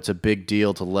 you know, it's a big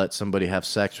deal to let somebody have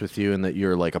sex with you, and that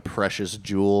you're like a precious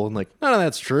jewel. And like, none of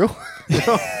that's true. You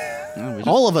know?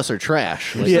 All of us are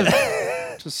trash. Like,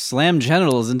 Just slam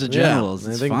genitals into genitals.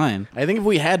 I It's think, fine. I think if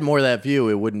we had more of that view,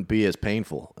 it wouldn't be as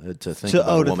painful to think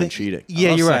about a woman cheating. Yeah,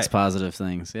 All you're sex right. positive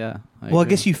things. Yeah. Well, I agree.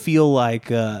 guess you feel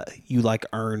like you like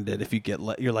earned it if you get.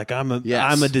 You're like I'm a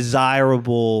Yes. am a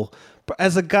desirable.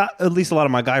 As a guy, at least a lot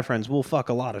of my guy friends will fuck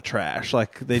a lot of trash.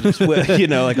 Like they just, you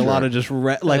know, like a lot of just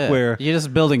like Yeah. where You're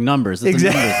just building numbers. It's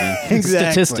numbers, man. It's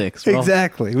statistics. Bro.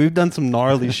 Exactly. We've done some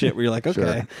gnarly shit where you're like,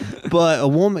 okay, but a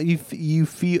woman, you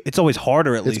feel it's always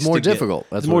harder. At least more to get- difficult.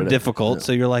 That's it's more what it is. difficult. Yeah.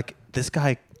 So you're like, this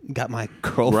guy got my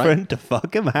girlfriend to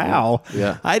fuck him. How?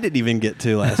 Yeah. I didn't even get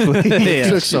to last week. It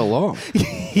took so long.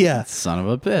 yeah. Son of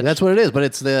a bitch. That's what it is. But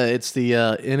it's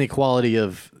the inequality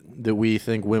of that we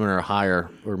think women are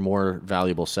higher or more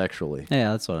valuable sexually,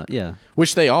 yeah, that's what. Yeah.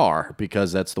 which they are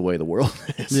because that's the way the world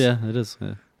is. Yeah, it is.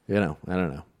 Yeah. You know, I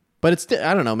don't know, but it's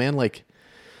I don't know, man. Like,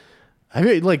 I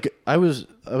was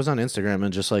on Instagram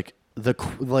and just like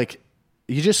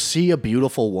you just see a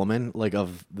beautiful woman like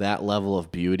of that level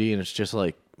of beauty, and it's just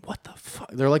like, what the fuck?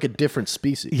 They're like a different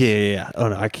species. Yeah. Oh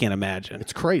no, I can't imagine.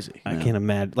 It's crazy. I can't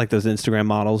imagine like those Instagram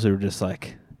models who are just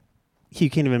like. You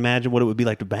can't even imagine what it would be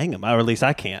like to bang them, or at least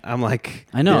I can't. I'm like,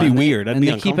 I know. it'd be and weird. I'd and be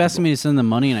they keep asking me to send them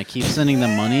money, and I keep sending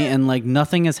them money, and like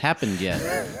nothing has happened yet.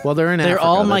 Well, they're in They're Africa.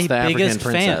 all That's my the biggest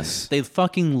African fans. princess. They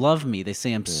fucking love me. They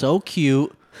say I'm so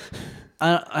cute.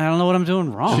 I don't know what I'm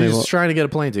doing wrong. She's just trying to get a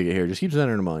plane ticket here. Just keep sending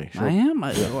her money. I am.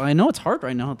 I know it's hard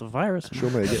right now with the virus. She'll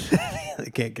make it.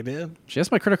 They can't get in. She has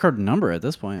my credit card number at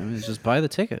this point. I mean, just buy the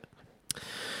ticket.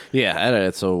 Yeah,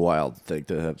 it's a wild thing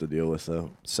to have to deal with,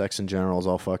 though. Sex in general is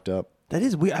all fucked up. That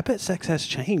is weird. I bet sex has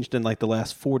changed in like the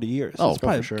last 40 years. Oh, It's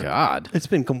probably, for sure. God. It's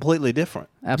been completely different.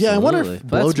 Absolutely. Yeah, I wonder if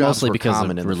But that's blowjobs mostly were because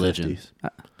common of in the religion. 50s. You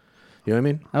know what I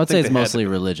mean? I would say think it's they had mostly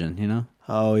religion, you know?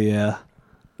 Oh yeah.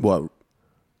 What?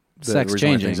 The Sex reason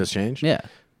why changing. Things has changed? Yeah.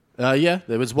 Yeah.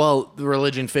 It was, the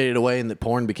religion faded away and the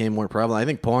porn became more prevalent. I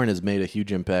think porn has made a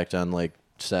huge impact on, like,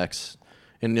 sex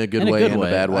in a good In a way good and way.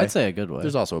 a bad way. I'd say a good way.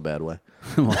 There's also a bad way.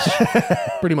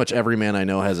 Pretty much every man I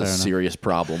know has a serious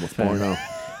problem with porno.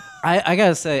 I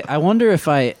gotta say, I wonder if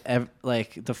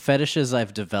like the fetishes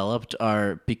I've developed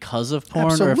are because of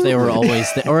porn, or if they were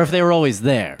Absolutely. always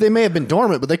there. They may have been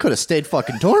dormant, but they could have stayed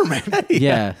fucking dormant.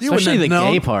 Yeah, You wouldn't especially the have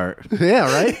known. gay part.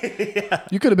 Yeah, right?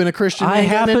 You could have been a Christian man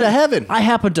getting into heaven. I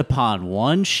happened upon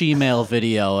one she-male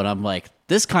video, and I'm like,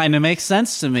 this kind of makes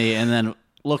sense to me. And then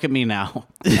look at me now,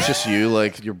 It's just you,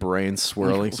 like, your brain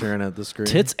swirling, staring at the screen.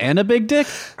 tits and a big dick.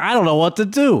 I don't know what to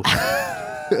do.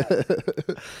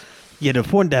 Yeah, the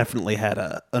porn definitely had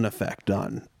an effect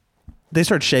on. They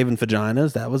started shaving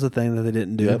vaginas. That was a thing that they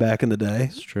didn't do Yep. back in the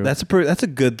day. That's true. That's a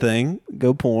good thing.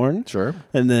 Go porn. Sure.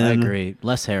 And then I agree.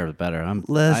 Less hair the better.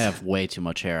 Less- I have way too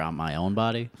much hair on my own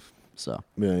body, so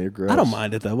Yeah, you're gross. I don't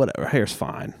mind it though. Whatever. Hair's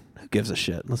fine. Who gives a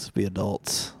shit? Let's be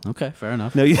adults. okay, fair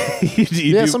enough. No, you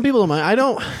Yeah, do. some people don't mind. I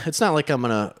don't. It's not like I'm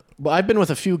gonna. Well, I've been with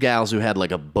a few gals who had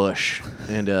like a bush,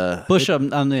 and Bush, I'm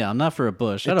not for a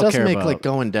bush. I it don't does care make about. like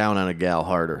going down on a gal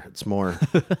harder. It's more.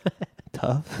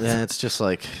 tough. Yeah, it's just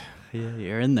like Yeah,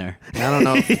 you're in there. I don't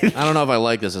know. I don't know if I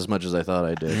like this as much as I thought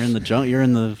I did. You're in the You're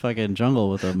in the fucking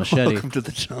jungle with a machete. Welcome to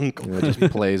the jungle. You know, it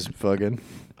just plays fucking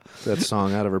that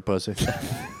song out of her pussy.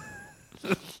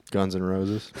 Guns N'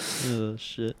 Roses. Oh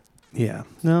shit. Yeah.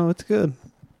 No, it's good.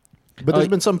 But there's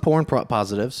been some porn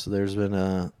positives. There's been,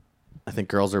 I think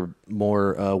girls are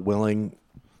more willing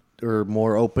or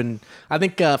more open. I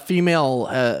think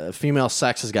female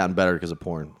sex has gotten better because of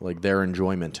porn, like their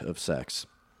enjoyment of sex.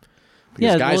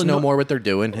 Because guys know more what they're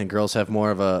doing, and girls have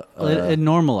more of a. It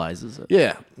normalizes it.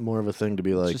 Yeah, more of a thing to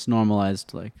be like. It's just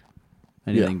normalized like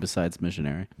anything besides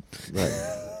missionary.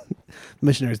 Right.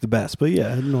 Missionary's the best, but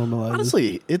yeah, it normalizes.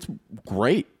 Honestly, it's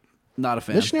great. Not a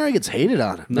fan. Missionary gets hated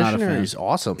on. Not a Missionary's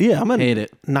awesome. Yeah, I'm Hate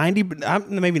it. 90.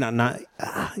 Maybe not 9.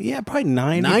 Yeah, probably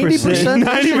 90%. 90%.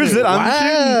 90%.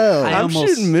 Wow. I'm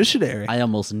shooting missionary. I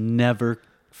almost never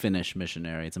finish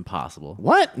missionary. It's impossible.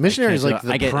 What? Missionary is I like can't do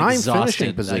it. I the get prime exhausted. finishing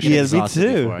I position. get Yeah, me exhausted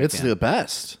too. before I It's can. the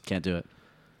best. Can't do it.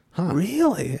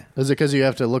 Really? Is it because you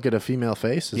have to look at a female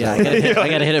face? Is Yeah, that- I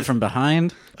gotta hit it from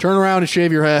behind, Turn around and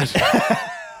shave your head.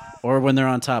 or when they're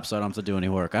on top, so I don't have to do any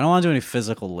work. I don't want to do any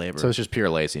physical labor. So it's just pure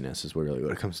laziness is really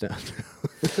what it comes down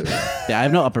to. Yeah, I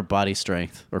have no upper body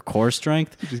strength or core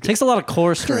strength. It takes a lot of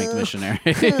core strength, missionary.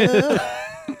 Can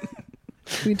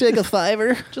you take a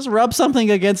 $5? Just rub something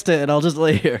against it, and I'll just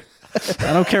lay here.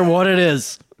 I don't care what it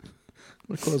is. I'm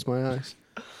going to close my eyes.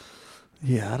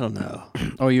 Yeah, I don't know.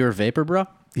 Oh, you're a vapor, bro?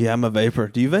 Yeah, I'm a vapor.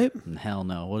 Do you vape? Hell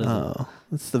no. What is it? Oh,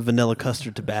 it's the vanilla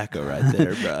custard tobacco right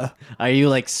there, bro. Are you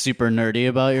like super nerdy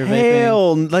about your vaping?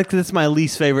 Hell, like that's my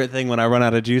least favorite thing when I run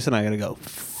out of juice and I gotta go.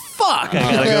 Fuck! I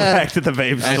gotta go back to the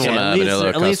vape Actually, store. wanna- vanilla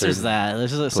At least custard, there's that.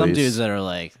 There's just some please. dudes that are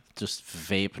like just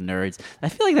vape nerds. I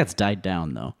feel like that's died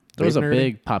down though. There was a Vape nerd?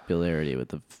 big popularity with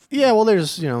the Yeah, well,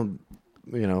 there's,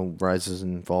 rises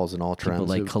and falls in all trends.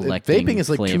 like, It- collecting Vaping is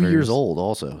like 2 flavors. years old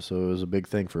also, so it was a big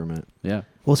thing for a minute. yeah.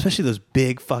 Well, especially those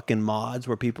big fucking mods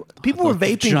where people were the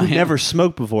vaping giant- who never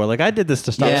smoked before. Like I did this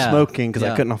to stop Yeah, smoking because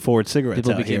yeah. I couldn't afford cigarettes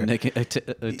People out became here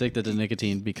addicted to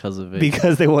nicotine because of it.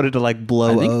 because they wanted to like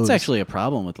blow. I think O's. it's actually a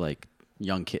problem with like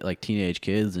young kid, like teenage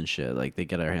kids and shit. Like they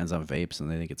get their hands on vapes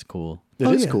and they think it's cool. It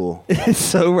is yeah. cool. It's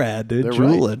so rad, dude. They're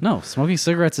Drooling. No, smoking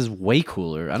cigarettes is way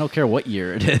cooler. I don't care what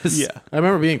year it is. Yeah. I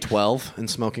remember being 12 and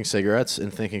smoking cigarettes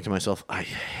and thinking to myself, I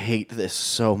hate this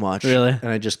so much. Really? And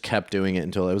I just kept doing it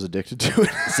until I was addicted to it.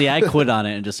 See, I quit on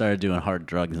it and just started doing hard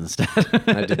drugs instead.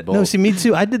 I did both. No, see, me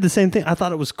too. I did the same thing. I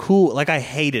thought it was cool. Like I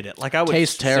hated it. Like I would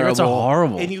Tastes Cigarettes are terrible.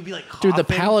 horrible. and you'd be like, Dude, the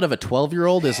coughing. palate of a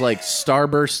 12-year-old is like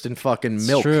Starburst and fucking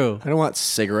milk. true. I don't want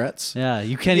cigarettes. Yeah,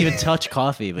 you can't even touch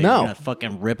coffee, but No. you're gonna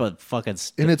fucking rip a fucking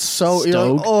And it's so, you're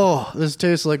like, Stoked. oh, this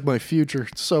tastes like my future.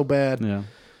 It's so bad. Yeah.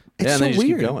 It's Yeah, and so then you just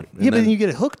keep weird. going. And Yeah, but then then- you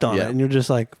get hooked on Yeah. it, and you're just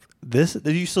like, "This?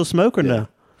 Do you still smoke or no?"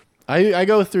 I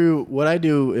go through what I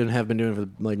do and have been doing for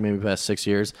like maybe the past 6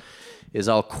 years is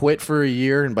I'll quit for a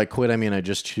year. And by quit, I mean I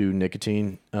just chew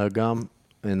nicotine gum.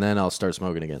 And then I'll start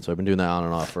smoking again. So I've been doing that on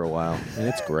and off for a while. And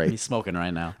it's He's great. smoking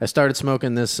right now. I started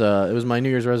smoking this. It was my New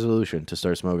Year's resolution to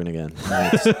start smoking again.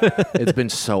 And it's been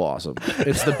so awesome.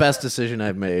 It's the best decision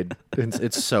I've made.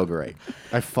 It's so great.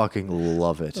 I fucking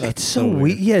love it. It's so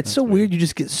weird. Yeah, it's so weird. You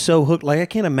just get so hooked. Like I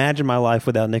can't imagine my life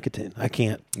without nicotine. I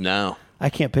can't. No.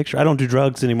 I can't picture. I don't do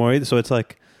drugs anymore either. So it's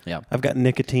like, Yeah. I've got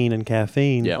nicotine and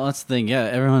caffeine. Yeah. Well, that's the thing. Yeah,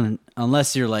 everyone,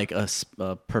 unless you're like a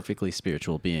perfectly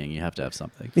spiritual being, you have to have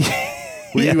something.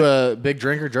 Were you a big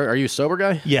drinker? Are you a sober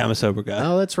guy? Yeah, I'm a sober guy.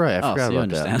 Oh, that's right. I Oh, forgot so you about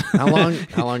that. understand.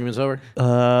 How long you been sober?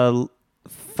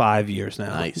 5 years now.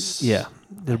 Nice. Yeah,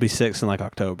 it'll be 6 in like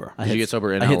October. I Did you hit- get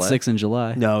sober in I hit LA? 6 in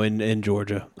July. No, in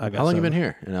Georgia. I got How long you sober. been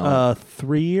here in LA?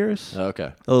 3 years. Oh,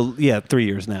 okay. Oh yeah, 3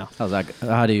 years now. How's that?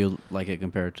 How do you like it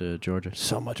compared to Georgia?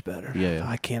 So much better. Yeah.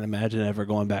 I can't imagine ever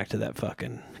going back to that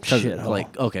fucking Cause shit.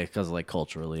 like okay, because like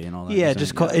culturally and all that. yeah, you're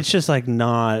just saying? it's just like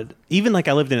not even like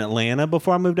I lived in Atlanta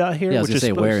before I moved out here. Yeah, I was which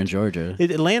gonna is say where in supposed-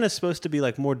 Georgia? Atlanta's supposed to be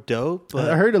like more dope, but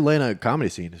I heard Atlanta comedy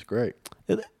scene is great.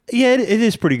 yeah, it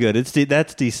is pretty good.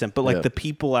 That's decent, but like Yeah. the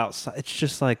people outside, it's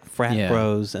just like frat Yeah.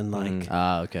 bros and like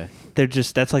Okay. they're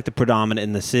just that's like the predominant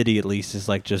in the city at least is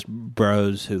like just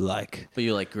bros who like. But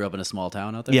you like grew up in a small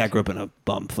town out there? Yeah, I grew up in a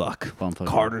bumfuck, Bumfuck.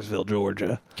 Cartersville,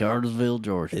 Georgia. Cartersville,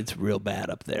 Georgia. It's real bad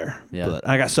up there. Yeah. But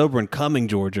I got sober in Cumming,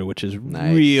 Georgia, which is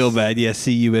Nice. real bad. Yeah,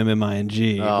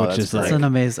 Cumming, Oh, which that's is great. That's like an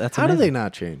amazing. That's How do amazing. they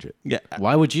not change it? yeah.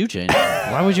 Why would you change it?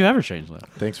 Why would you ever change that?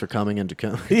 Thanks for coming into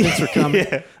coming. Thanks for coming.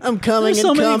 I'm coming There's so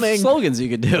and many coming. slogans you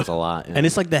could do. It's a lot. Yeah. And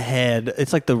it's like the head.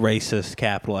 It's like the racist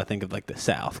capital. I think of like the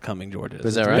South, Cumming, Georgia.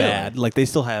 Is that It's right? Bad. Like they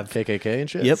still have. KKK and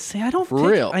shit. Yep. See, I don't For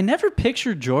real. I never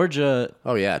pictured Georgia.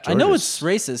 Oh yeah. I know Georgia's- it's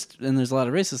racist and there's a lot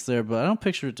of racists there, but I don't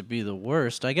picture it to be the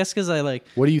worst. I guess because I like.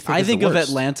 What do you think I is the think of worst?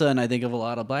 Atlanta and I think of a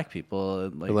lot of black people.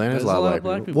 Like, Atlanta's there's a lot of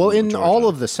black people. Well, in in Georgia. all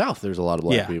of the South, there's a lot of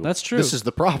black Yeah, people. that's true. This is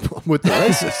the problem with the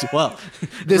racists. Well, This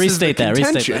is the restate that.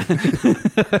 Restate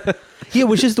contention. that. Yeah,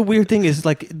 which is the weird thing is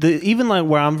like even like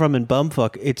where I'm from in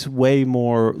bumfuck, it's way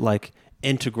more like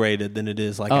integrated than it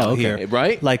is like out okay. here,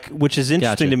 Right? Like, which is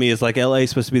interesting Gotcha. to me is like LA is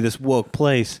supposed to be this woke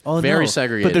place, Very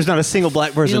segregated. but there's not a single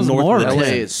black person Feels north more of the LA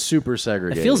racist. is super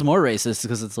segregated. It feels more racist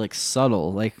because it's like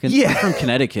subtle. Like Yeah. I'm from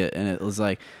Connecticut, and it was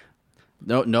like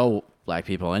no black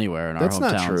people anywhere in our That's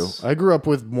hometowns. not true. I grew up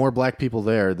with more black people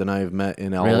there than I've met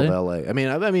in all Really? of LA. I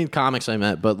mean, comics I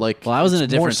met, but like, Well, I was in a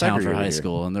it's more different town for segregated high here.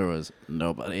 school, and there was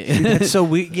nobody.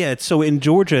 It's so in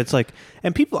Georgia, it's like,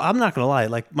 and people, I'm not gonna lie,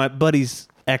 like my buddy's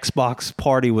Xbox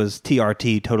party was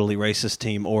TRT, Totally Racist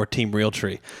Team, or Team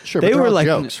Realtree. Sure, they but they're were all like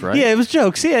jokes, right? Yeah, it was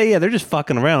jokes. Yeah, they're just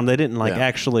fucking around. They didn't like Yeah.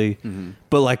 actually,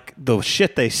 but like the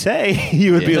shit they say,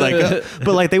 you would be like,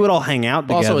 but like they would all hang out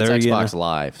together. Also, it's you know? Xbox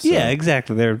Live. So. Yeah,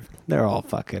 exactly. They're all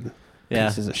fucking Yeah.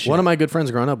 pieces of shit. One of my good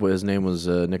friends growing up, his name was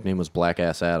nickname was Black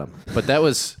Ass Adam, but that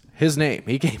was his name.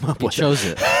 He came up He with chose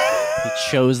it. He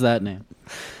chose that name.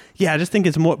 Yeah, I just think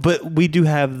it's more. But we do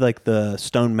have like the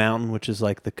Stone Mountain, which is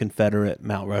like the Confederate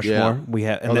Mount Rushmore. Yeah. We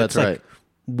have, and Oh, that's that's like right.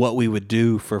 what we would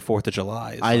do for 4th of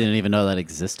July. is I like- didn't even know that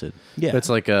existed. Yeah, It's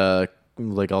like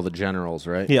all the generals,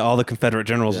 right? yeah. All the Confederate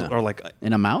generals Yeah. are like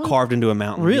In a mountain? carved into a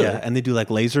mountain. Really? Yeah, and they do like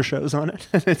laser shows on it.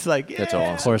 It's like That's yeah.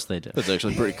 Of awesome. course they do. That's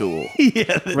actually pretty cool.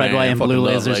 Yeah, Red, white, and fucking blue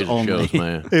love lasers laser only. shows,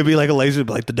 man. it'd be like a laser,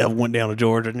 but like the devil went down to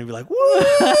Georgia, and you'd be like,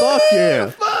 "What? Fuck yeah!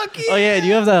 Fuck yeah!" Oh yeah, do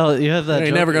you have that? You have that. You're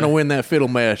joke? never gonna win that fiddle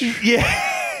match. Yeah,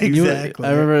 You- exactly.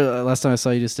 I remember last time I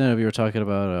saw you do stand up, you were talking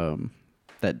about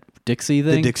that Dixie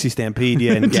the thing. Dixie Stampede,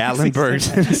 yeah, in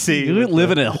Gatlinburg, Tennessee. You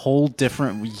live in a whole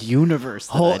different universe.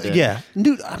 Than I did. Yeah,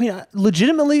 dude. I mean,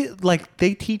 legitimately, like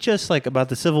they teach us like about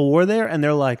the Civil War there, and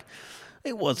they're like,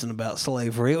 it wasn't about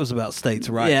slavery; it was about states'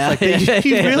 rights. Yeah. Like,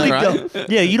 you really Right. don't.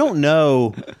 Yeah, you don't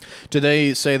know. Do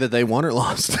they say that they won or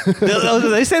lost?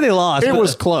 They say they lost. It but-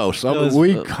 was close.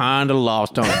 We kind of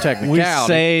lost on technicality. We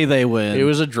say they win. it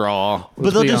was a draw. But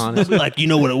Let's they'll be just honest. be like, you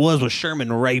know what it was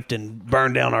Sherman raped and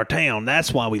burned down our town.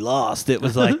 That's why we lost. It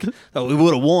was like, oh, we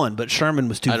would have won, but Sherman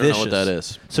was too I don't know vicious. what that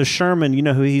is. So Sherman, you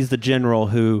know who he's the general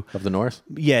who, Of the North?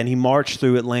 yeah, and he marched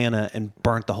through Atlanta and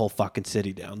burnt the whole fucking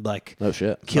city down. Like, Oh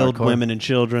shit! killed Hardcore. women and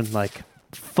children. Like,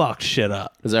 fucked shit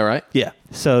up. Is that right? Yeah.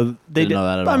 So they Didn't know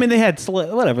that at I all. mean, they had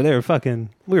whatever. They were fucking.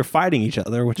 We were fighting each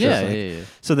other, which Yeah, is like, yeah.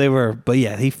 So they were, but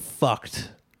yeah, he fucked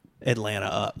Atlanta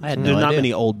up. I had no There's not idea.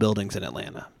 many old buildings in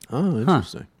Atlanta Oh,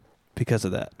 interesting. because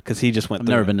of that. Because he just went. I've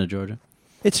through never it. been to Georgia.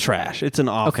 It's trash. It's an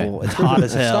awful. Okay. It's hot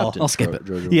as hell. Stopped in I'll skip it.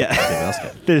 Georgia.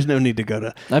 Yeah. There's no need to go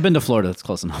to. I've been to Florida. That's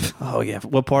close enough. Oh yeah.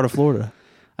 What part of Florida?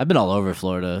 I've been all over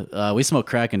Florida. We smoked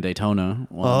crack in Daytona.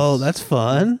 once. Oh, that's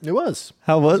fun. It was.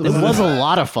 How was it was a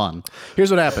lot of fun.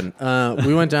 Here's what happened.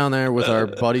 We went down there with our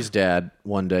buddy's dad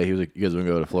one day. He was like, "You guys want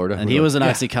to go to Florida?" And We he were was an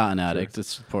like, OxyContin addict.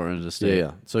 It's important to Yeah, state.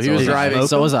 yeah. So he was was I. driving.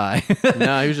 So was I.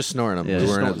 No, he was just snoring them. Yeah, we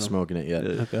just weren't snorting smoking it yet.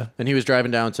 Okay. And he was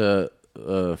driving down to.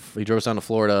 He drove us down to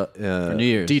Florida for New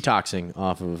Year's. detoxing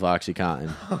off of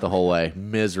OxyContin the whole way.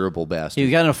 Miserable bastard. He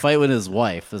got in a fight with his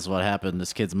wife. This is what happened.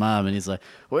 This kid's mom, and he's like,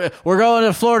 "We're going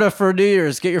to Florida for New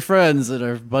Year's. Get your friends." And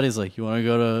our buddy's like, "You want to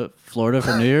go to Florida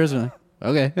for New Year's?" And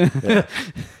I'm like, okay.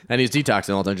 And he's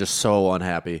detoxing all the time, just so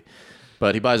unhappy.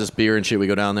 But he buys us beer and shit. We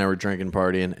go down there, we're drinking,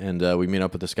 partying, and we meet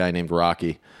up with this guy named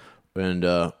Rocky. And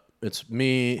it's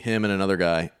me, him, and another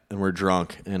guy, and we're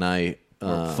drunk. And I had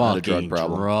a drug Fucking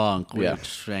problem. drunk. We Yeah.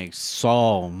 drank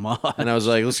so much. And I was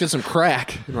like, let's get some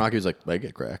crack. And Rocky was like, I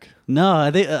get crack. No,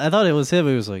 I thought it was him.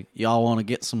 He was like, "Y'all want to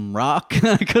get some rock?"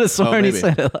 I could have sworn he maybe.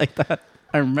 said it like that.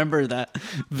 I remember that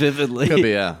vividly. Could be,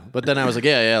 yeah. But then I was like,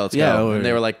 yeah, let's Yeah, go. we're- And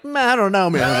they were like, I don't know,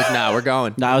 man. I was like, nah, we're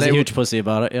going. No, I was They a were- huge pussy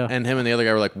about it. Yeah. And him and the other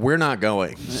guy were like, we're not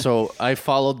going. So I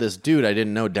followed this dude I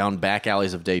didn't know down back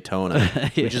alleys of Daytona,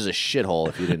 which is a shithole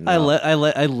if you didn't know.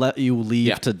 I let you leave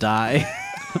Yeah. to die.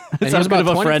 And That's he how was good about of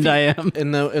a 20 friend feet- I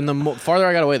am. And the farther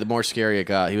I got away, the more scary it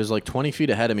got. He was like 20 feet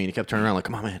ahead of me, and he kept turning around like,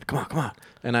 come on, man, come on.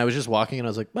 And I was just walking, and I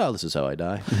was like, well, this is how I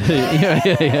die.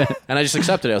 yeah. And I just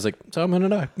accepted it. I was like, so I'm gonna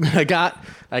die. I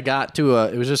got to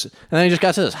it was just, and then I just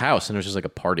got to this house, and it was just like a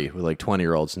party with like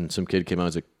 20-year-olds, and some kid came out and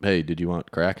was like, hey, did you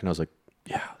want crack? And I was like,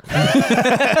 yeah.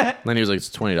 And then he was like, it's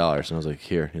 $20, and I was like,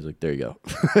 here. He was like, there you go.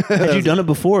 Had you done it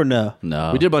before? Or no.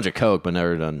 No. We did a bunch of coke, but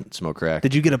never done smoke crack.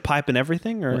 Did you get a pipe and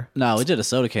everything, or? No, we did a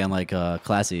soda can like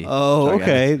classy. Oh, drug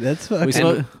okay. addict. That's We fucking.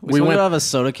 smoked, we we smoked went- out of a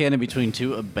soda can in between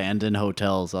two abandoned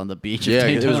hotels on the beach. of Yeah,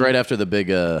 it was Daytona. right after the big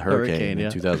hurricane Hurricane, in yeah.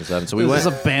 2007. So It we was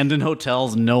went. abandoned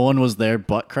hotels. No one was there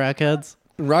but crackheads.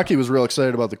 Rocky was real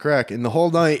excited about the crack, and the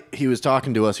whole night he was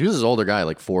talking to us. He was this older guy,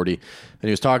 like 40, and he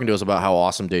was talking to us about how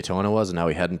awesome Daytona was and how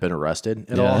he hadn't been arrested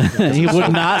at all. he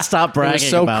would not stop It bragging was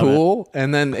so about cool.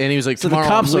 And he was like, So the tomorrow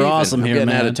cops I'm are leaving. awesome I'm here, getting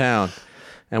out man. of town.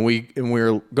 And we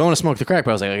were going to smoke the crack,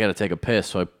 but I was like, I got to take a piss.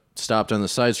 So I stopped on the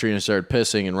side street and started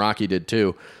pissing, and Rocky did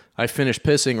too. I finished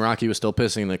pissing. Rocky was still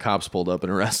pissing, and the cops pulled up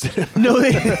and arrested him. No,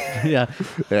 Yeah.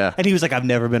 Yeah. and he was like, "I've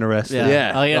never been arrested." Yeah.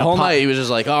 Yeah. Oh, yeah, the whole pop- night he was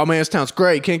just like, "Oh man, this town's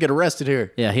great. You can't get arrested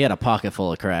here." Yeah, he had a pocket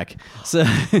full of crack. So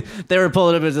they were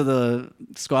pulling up into the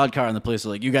squad car, and the police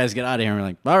were like, "You guys get out of here." And we're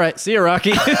like, "All right, see you,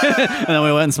 Rocky." And then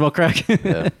we went and smoked crack.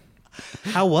 Yeah.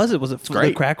 How was it? Was it great.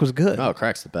 The crack was good. Oh,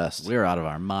 crack's the best. We were out of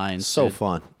our minds. So dude.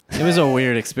 fun. It was a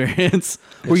weird experience.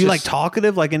 Were you like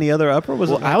talkative like any other upper?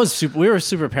 Was it? I was we were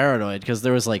super paranoid because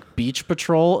there was like beach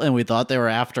patrol, and we thought they were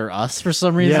after us for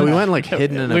some reason. Yeah, we went like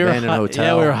hidden in an We were abandoned hotel.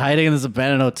 Yeah, we were hiding in this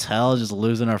abandoned hotel, just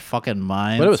losing our fucking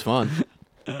minds. But it was fun.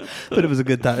 but it was a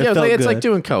good time. It Yeah, felt it's like good.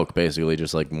 doing coke, basically,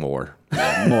 just like more.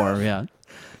 more. Yeah,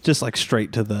 just like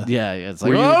straight to the. yeah. It's like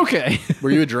Were you- okay.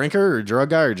 Were you a drinker or a drug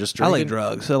guy or just I drinking? like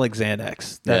drugs. I like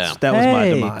Xanax. Yeah. That was my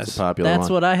Hey. demise. It's a popular That's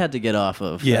one. what I had to get off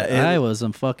of. Yeah, it- I was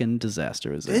a fucking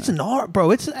disaster. With that. It's an art, bro.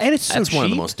 It's so That's cheap. one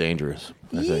of the most dangerous.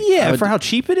 I think. Yeah, for how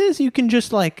cheap it is, you can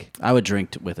just like. I would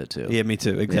drink with it too. Yeah, me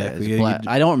too. Yeah, Exactly. it's Yeah, black-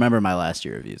 I don't remember my last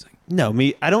year of using. no,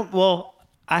 me. I don't. Well,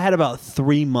 I had about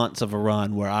 3 months of a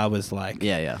run where I was like,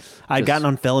 Yeah. I'd Just- gotten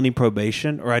on felony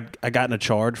probation, or I gotten a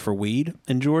charge for weed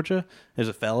in Georgia. There's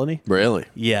a felony, Really?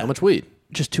 Yeah. How much weed?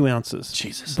 just 2 ounces.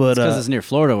 Jesus. But because it's near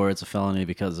Florida, where it's a felony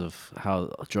because of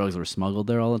how drugs were smuggled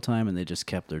there all the time, and they just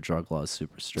kept their drug laws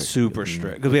super strict. super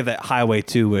strict because we have that highway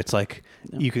too, where it's like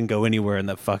you can go anywhere in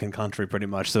the fucking country pretty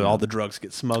much. So all the drugs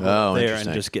get smuggled Oh, there interesting.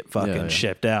 and just get fucking Yeah.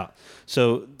 shipped out.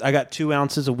 So I got 2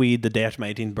 ounces of weed the day after my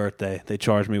 18th birthday. They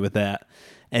charged me with that,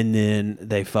 and then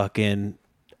they fucking.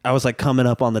 I was like coming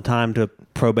up on the time to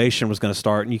probation was going to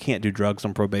start, and you can't do drugs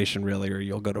on probation really, or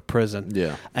you'll go to prison.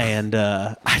 Yeah. And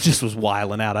I just was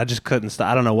wiling out. I just couldn't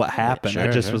stop. I don't know what happened. I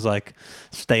sure, just sure. was like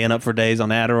staying up for days on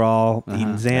Adderall,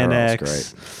 eating Xanax,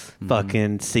 Adderall's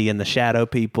fucking seeing the shadow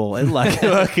people, and like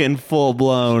fucking full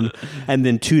blown. And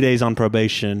then 2 days on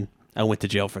probation, I went to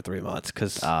jail for 3 months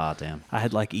because Ah, damn. I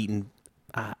had like eaten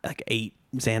like 8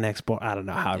 Xanax bar. I don't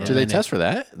know how. Do they test for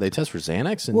that? They test for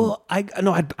Xanax? And Well, I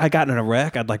got in a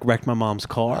wreck. I'd like wrecked my mom's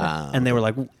car, and they were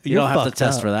like, You don't have to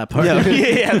test for that part. Yeah,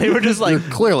 yeah, they were just like,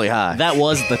 you're clearly high. That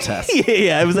was the test.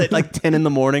 yeah. It was at like 10 in the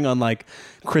morning on like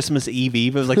Christmas Eve.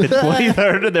 It was like the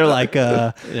 23rd, and they're like,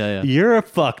 yeah. you're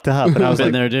fucked up. And I was I've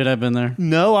been like, there, dude. I've been there.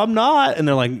 no, I'm not. And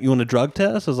they're like, you want a drug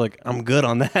test? I was like, I'm good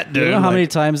on that, dude. You know how Like, many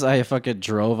times I fucking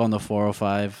drove on the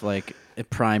 405, like at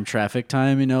prime traffic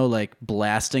time, you know, like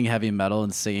blasting heavy metal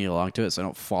and singing along to it so I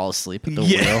don't fall asleep at the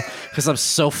Yeah. wheel because I'm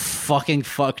so fucking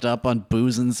fucked up on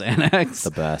booze and Xanax.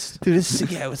 the best. dude,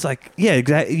 it was like, yeah,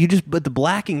 exactly. But the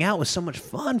blacking out was so much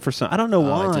fun for some. I don't know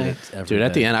I why. did it every Dude,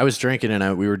 at day. the end, I was drinking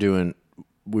and we were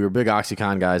big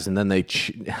OxyContin guys, and then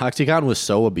OxyContin was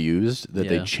so abused that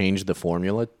they Yeah. changed the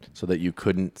formula so that you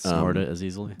couldn't Snort it as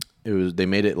easily. They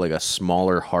made it like a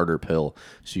smaller, harder pill,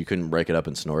 so you couldn't break it up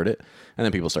and snort it, and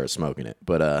then people started smoking it.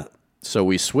 But so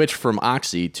we switched from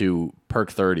Oxy to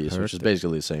Perk 30s, which is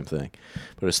basically the same thing,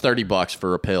 but it's $30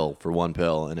 for a pill for one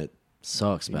pill, and it So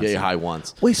get expensive. you high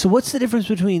once. Wait, so what's the difference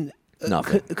between?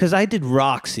 Nothing. Because I did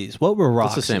Roxy's. What were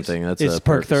Roxy's? It's the same thing. That's it's a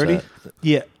Perk 30. Percocet.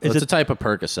 Yeah, It's is a it type of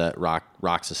Percocet,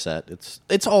 Roxacet.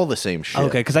 It's all the same shit.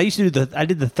 okay? Because I used to do I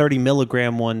did the 30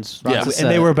 milligram ones, Yeah. and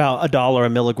they were about $1 a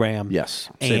milligram. Yes,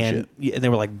 same and shit. yeah, they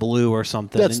were like blue or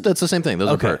something. That's And- the same thing. Those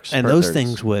okay. are perks. And Perk those 30s.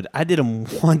 things I did them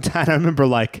one time. I remember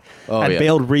like I yeah.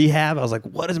 bailed rehab. I was like,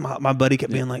 what is my buddy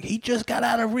kept being like, he just got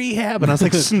out of rehab. And I was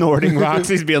like snorting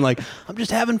Roxy's being like, I'm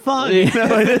just having fun. You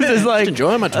know, and this is like,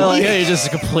 enjoying my Oh, time. yeah, you're just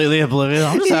completely oblivious.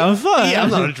 I'm just having fun. yeah, I'm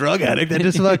not a drug addict. I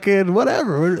just fucking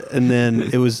whatever. And then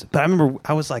it was, but I remember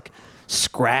I was like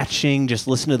scratching, just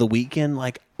listening to The Weeknd,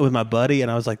 like with my buddy,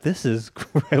 and I was like, this is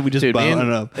great. We just Dude, me boning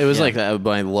and- up. it was like that.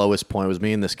 My lowest point was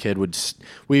me and this kid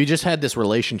we just had this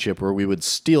relationship where we would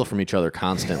steal from each other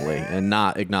constantly and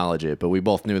not acknowledge it, but we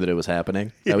both knew that it was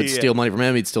happening. I would Yeah. steal money from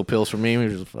him, he'd steal pills from me. We were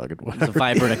just fucking It's a whatever.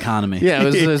 vibrant economy. Yeah,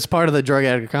 it's part of the drug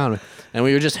addict economy. And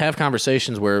we would just have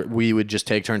conversations where we would just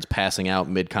take turns passing out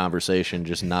mid conversation,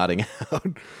 just nodding out.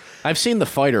 I've seen The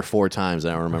Fighter 4 times.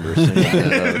 I don't remember seeing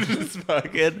it. Just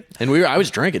fucking. And I was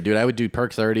drinking, dude. I would do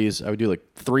Perk 30s. I would do like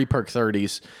 3 Perk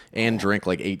 30s and drink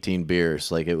like 18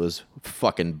 beers. Like it was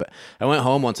fucking. I went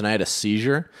home once and I had a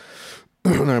seizure.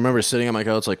 And I remember sitting on my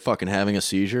couch, like fucking having a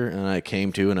seizure. And I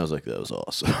came to and I was like, that was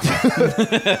awesome.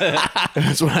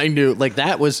 That's when I knew. Like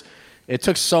that was. It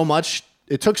took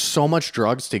so much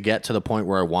drugs to get to the point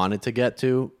where I wanted to get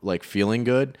to, like feeling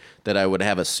good, that I would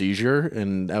have a seizure.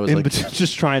 And I was like,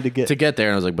 just trying to get. to get there.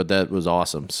 And I was like, but that was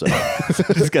awesome. So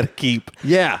just got to keep.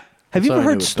 yeah. Have you So ever I knew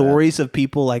it heard was stories of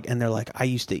people like, and they're like, I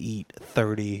used to eat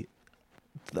 30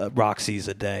 Roxy's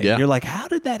a day. Yeah. And you're like, how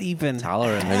did that even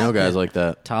Tolerance. bad. I know guys like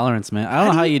that. Tolerance, man. I don't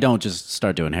know how you don't just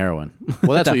start doing heroin.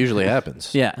 Well, that's what usually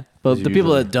happens. Yeah. But the people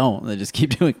Usually. that don't, they just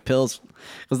keep doing pills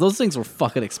because those things were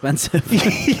fucking expensive.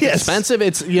 Expensive.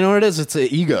 It's you know what it is. It's an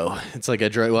ego. It's like a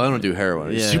drug. Well, I don't do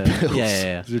heroin. It's Yeah. do pills.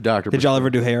 Yeah. Do doctor. Did y'all ever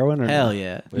do heroin? Or Hell no?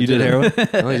 yeah. You did heroin?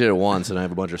 I only did it once, and I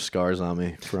have a bunch of scars on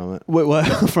me from it. Wait,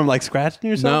 what? From like scratching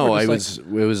yourself? No, or I just,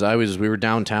 was. We were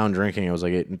downtown drinking. I was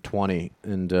like 8 and 20,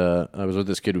 and I was with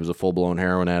this kid who was a full blown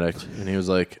heroin addict, and he was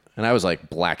like, and I was like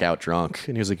blackout drunk,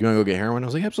 and he was like, "You want to go get heroin?" I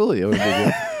was like, "Absolutely." I would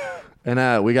go.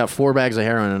 And we got 4 bags of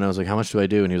heroin, and I was like, "How much do I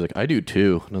do?" And he was like, "I do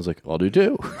 2." And I was like, "I'll do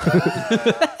 2."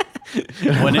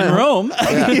 When in Rome.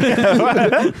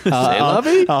 I'll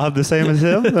have the same as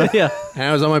him. Yeah. And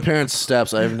I was on my parents'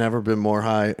 steps. I've never been more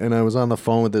high. And I was on the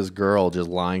phone with this girl, just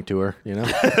lying to her, you know?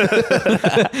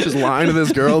 Just lying to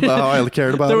this girl about how I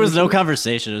cared about her. There was no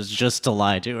conversation. It was just to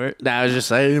lie to her. I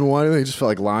didn't want to. I just felt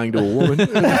like lying to a woman.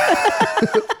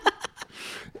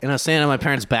 And I was standing on my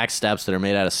parents' back steps that are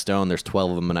made out of stone. There's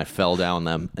 12 of them, and I fell down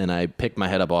them. And I picked my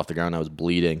head up off the ground. I was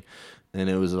bleeding. And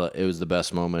it was the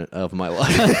best moment of my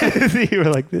life. You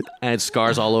were like this. I had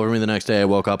scars all over me the next day. I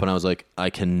woke up and I was like, I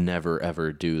can never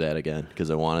ever do that again because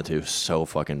I wanted to so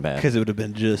fucking bad. Because it would have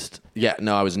been just. Yeah,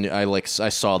 no, I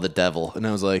saw the devil and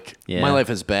I was like, Yeah. my life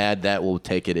is bad. That will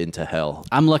take it into hell.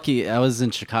 I'm lucky. I was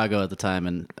in Chicago at the time,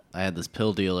 and I had this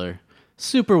pill dealer.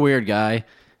 Super weird guy.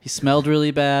 He smelled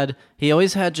really bad. He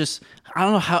always had I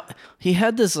don't know how, he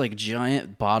had this like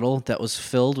giant bottle that was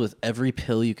filled with every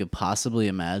pill you could possibly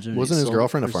imagine. Wasn't He his sold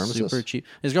girlfriend it a for pharmacist? Super cheap.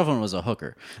 His girlfriend was a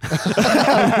hooker.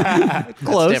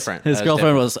 Close. Different. His That's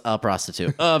girlfriend different. was a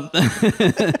prostitute.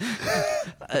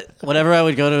 Whenever I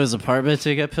would go to his apartment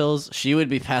to get pills, she would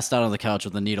be passed out on the couch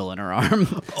with a needle in her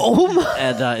arm. Oh my.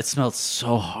 And it smelled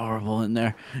so horrible in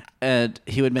there. And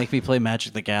he would make me play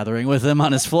Magic the Gathering with him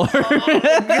on his floor.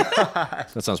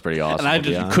 That sounds pretty awesome. And I to be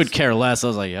just honest. could care less. I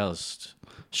was like, yeah,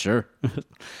 sure. I'm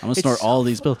going to snort all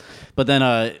these pills. But then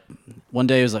one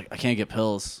day he was like, I can't get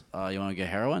pills. You want to get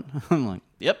heroin? I'm like,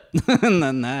 yep. And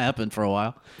then that happened for a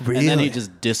while. And then Really? he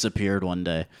just disappeared one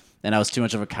day. And I was too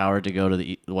much of a coward to go to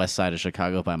the west side of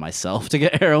Chicago by myself to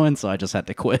get heroin, so I just had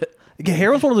to quit.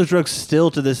 Heroin's one of those drugs still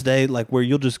to this day, like where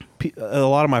you'll just, a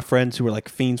lot of my friends who were like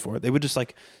fiends for it, they would just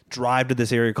like drive to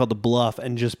this area called the Bluff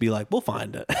and just be like, we'll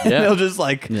find it. Yeah. They'll just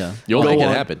like, Yeah. You'll go make it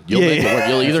on. happen. You'll Yeah, make it work.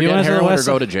 You'll either If you get went to the heroin or west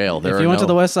go side- to jail. There If you are went to no-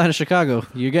 the west side of Chicago,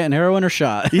 you're getting heroin or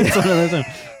shot. It's one of those things.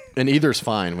 And either's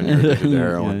fine when you're addicted to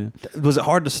heroin. Was it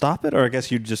hard to stop it, or I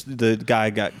guess you just, the guy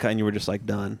got cut and you were just like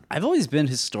done? I've always been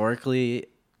historically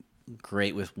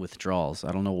great with withdrawals.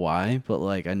 I don't know why, but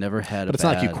like I never had But it's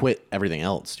not like you quit everything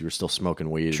else. You were still smoking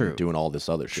weed True. and doing all this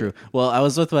other True. shit. Well, I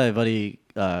was with my buddy.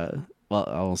 Well,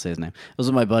 I won't say his name. I was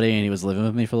with my buddy, and he was living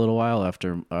with me for a little while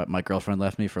after my girlfriend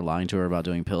left me for lying to her about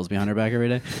doing pills behind her back every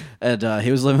day. And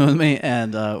he was living with me,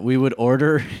 and we would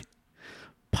order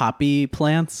poppy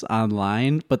plants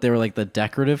online, but they were like the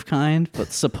decorative kind.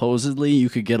 But supposedly you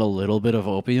could get a little bit of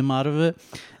opium out of it.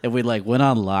 And we like went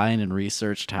online and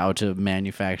researched how to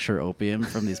manufacture opium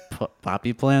from these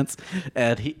poppy plants.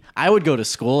 And I would go to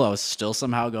school. I was still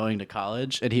somehow going to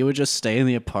college, and he would just stay in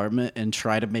the apartment and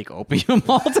try to make opium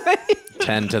all day.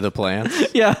 Tend to the plants.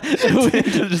 Yeah, and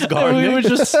we would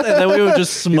just He's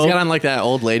smoke. got on like that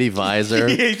old lady visor.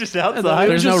 He's just outside.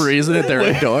 There's no reason that they're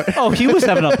indoor. Oh, he was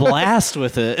having a blast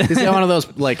with it. He's got one of those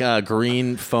like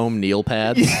green foam kneel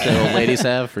pads that old ladies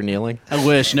have for kneeling. I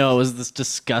wish. No, it was this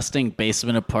disgusting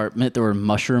basement apartment. There were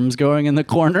mushrooms going in the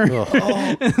corner.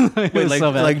 It was like,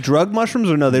 so bad. like drug mushrooms,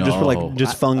 or no? They just were No. like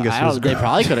just fungus. I don't- they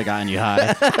probably could have gotten you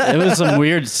high. It was some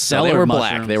weird cellar they were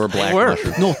mushrooms. black. They were black They were.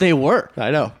 mushrooms. No, they were.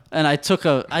 I know. And I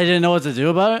didn't know what to do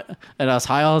about it, and I was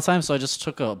high all the time, so I just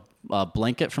took a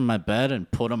blanket from my bed and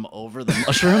put them over the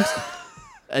mushrums.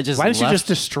 I just Why didn't you left- just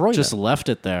destroy Just them? left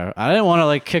it there. I didn't want to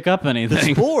like kick up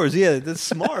anything. Spores, yeah, that's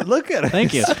smart. Look at it.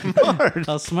 Thank you. Smart.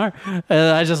 How smart. And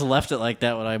I just left it like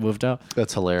that when I moved out.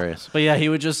 That's hilarious. But yeah, he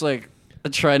would just like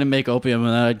try to make opium, and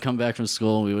then I'd come back from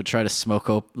school and we would try to smoke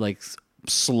like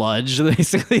sludge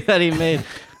basically that he made.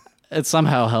 It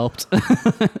somehow helped.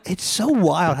 It's so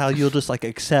wild how you'll just like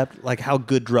accept like how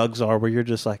good drugs are, where you're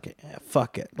just like,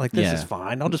 fuck it, like this Yeah. is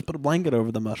fine. I'll just put a blanket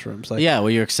over the mushrooms. Like, Yeah, well,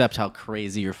 you accept how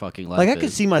crazy your fucking life like I is.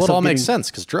 could see Well, myself. it all makes getting-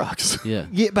 sense because drugs. Yeah.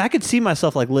 Yeah, but I could see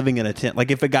myself like living in a tent. Like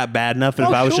if it got bad enough, and Oh,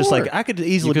 if I was just sure. like, I could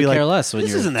easily You could be like, care less when this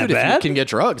you're- isn't that Dude, if you bad. can get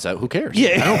drugs, who cares?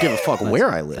 Yeah. I don't give a fuck where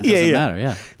I live. Yeah, Doesn't yeah. matter,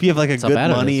 yeah. If you have like a That's how good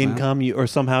bad it money is, man. income, or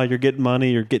somehow you're getting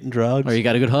money, you're getting drugs, Or you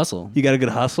got a good hustle. you got a good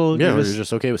hustle. Yeah, you're we're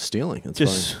just okay with stealing. That's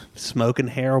just fine. smoking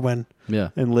heroin Yeah.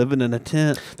 and living in a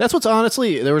tent. That's what's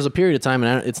honestly. There was a period of time,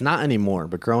 and it's not anymore.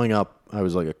 But growing up, I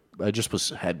was like, I just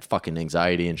had fucking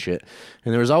anxiety and shit.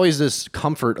 And there was always this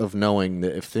comfort of knowing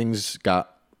that if things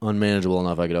got unmanageable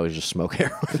enough, I could always just smoke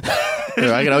heroin.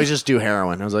 I could always just do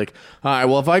heroin. I was like, all right,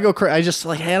 well, if I go crazy, I just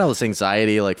like had all this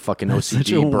anxiety, like fucking OCD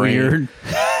Such a brain. weird.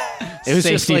 It was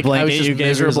just safety like I blanket was just you gave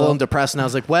miserable yourself. and depressed, and I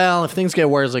was like, well, if things get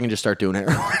worse, I can just start doing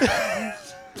heroin.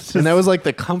 And that was like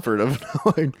the comfort of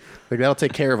knowing, like that'll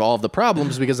take care of all of the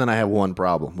problems because then I have one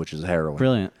problem, which is heroin.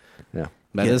 Brilliant. Yeah.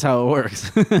 That is how it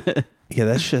works. Yeah,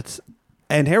 that shit's.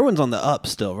 And heroin's on the up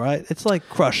still, right? It's like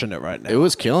crushing it right now. It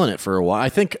was killing it for a while. I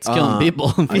think it's killing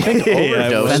people. I think Yeah,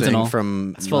 overdosing fentanyl.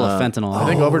 from It's full of fentanyl. I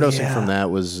think Oh, overdosing yeah. from that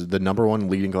was the number one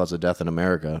leading cause of death in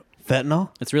America. Fentanyl?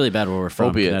 It's really bad where we're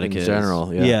from. Opiate in Connecticut.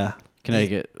 general. Yeah. Yeah.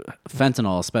 Connecticut,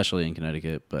 fentanyl, especially in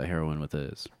Connecticut, but heroin with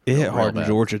it is It hit real hard in bad.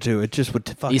 Georgia, too. It just would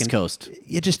fucking. East Coast.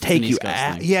 It just take an you. East Coast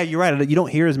thing. Yeah, you're right. You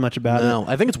don't hear as much about No,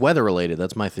 I think it's weather related.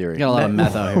 That's my theory. You got a lot of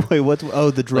meth out here. it. Wait, what's.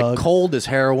 Oh, the drug. Like cold is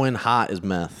heroin, hot is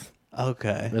meth.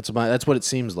 Okay. That's what it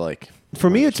seems like. For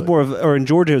me, it's more of. Or in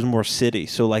Georgia, it's more city.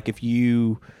 So, like, if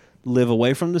you live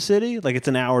away from the city, like, it's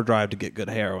an hour drive to get good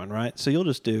heroin, right? So you'll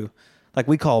just do. Like,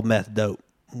 we call meth dope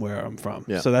where I'm from.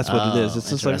 Yeah. So that's what it is. It's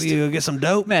just like, interesting. you go get some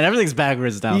dope. Man, everything's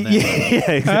backwards down there. Yeah,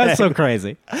 exactly. That's so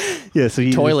crazy. Yeah, so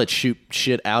you Toilet shoot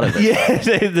shit out of it.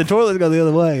 Yeah, the toilets go the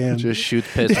other way. And Just shoot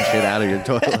piss and shit out of your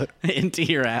toilet. Into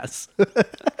your ass.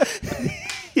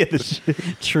 yeah, the shit.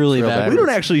 Truly Real We backwards. don't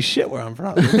actually shit where I'm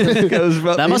from. It goes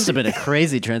That must have been a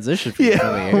crazy transition for you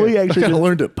coming Yeah, here. we actually. Gotta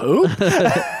learn to poop.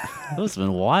 That must have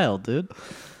been wild, dude.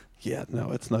 Yeah,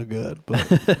 no, it's not good.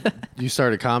 But You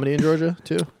started comedy in Georgia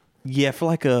too? yeah, for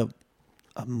like a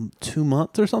 2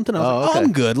 months or something. I was Oh, like, okay.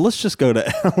 I'm good. Let's just go to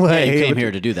LA. Yeah, you came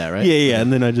here to do that, right? Yeah,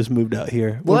 and then I just moved out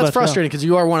here. Well, What that's about y'all? frustrating because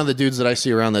you are one of the dudes that I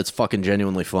see around that's fucking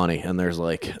genuinely funny, and there's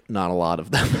like not a lot of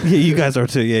them. Yeah, you guys are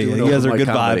too. Yeah, Doing you guys open are mic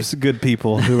good comedy. vibes, good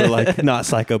people who are like not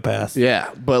psychopaths. Yeah,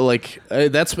 but like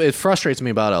it frustrates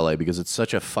me about LA because it's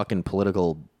such a fucking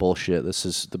political bullshit. This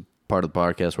is the part of the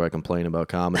podcast where I complain about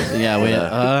comedy. Yeah, we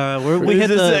hit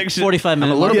this the section. 45-minute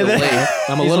I'm a little mark. bit late.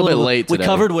 I'm a He's little bit late We today.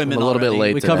 covered women I'm a little already. bit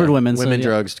late. We today. covered women. so Women, yeah.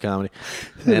 drugs, comedy.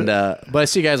 And but I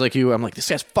see guys like you. I'm like, this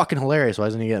guy's fucking hilarious. Why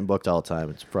isn't he getting booked all the time?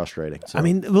 It's frustrating. So. I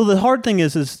mean, well, the hard thing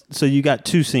is so you got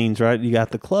two scenes, right? You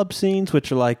got the club scenes,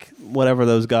 which are like whatever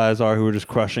those guys are who are just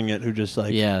crushing it, who just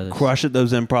like Yeah, that's- crush at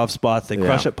those improv spots. They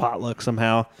crush Yeah. at potluck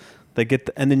somehow. They get,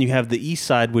 and then you have the East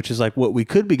Side, which is like what we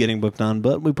could be getting booked on,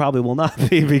 but we probably will not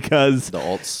be because the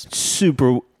alts.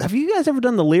 super. Have you guys ever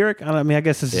done the Lyric? I mean, I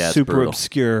guess this Yeah, is it's super brutal.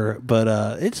 obscure, but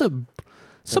it's a.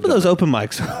 Some of those open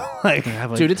mics are like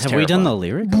Dude, it's have we done the terrifying.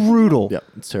 lyric? brutal. Yep,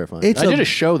 it's terrifying. It's I did a- a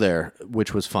show there,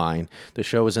 which was fine. The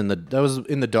show was in the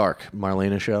dark.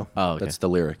 Marlena show. Oh, okay. That's the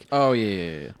lyric. Oh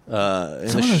yeah. And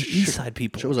Some the of those sh- East Side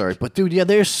people. Show was alright, but dude, yeah,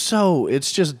 they're so.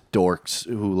 It's just dorks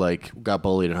who like got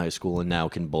bullied in high school and now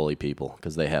can bully people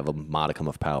because they have a modicum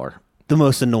of power. The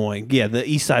most annoying. Yeah, the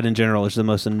East Side in general is the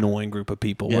most annoying group of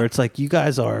people where it's like you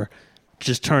guys are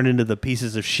just turned into the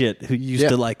pieces of shit who used Yeah.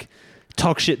 to like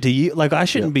talk shit to you. Like I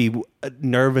shouldn't be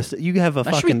nervous that you have a I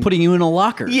should fucking be putting you in a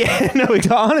locker. Yeah, no,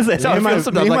 honestly, that's how I Me and feel my,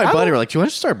 sometimes. me and Like, my I buddy don't- were like, "Do you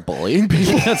want to start bullying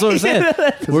people?" That's what I'm saying.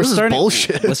 We're This is starting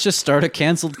bullshit. Let's just start a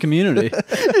canceled community.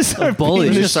 just start of bullies. You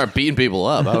beating- just start beating people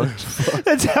up.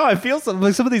 That's how I feel.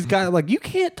 Like some of these guys, are like you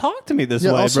can't talk to me this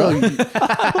way, also, bro.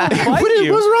 what's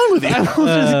wrong with you? I will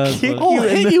just kick I'll you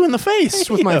in hit the- you in the face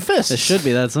with my fist. It should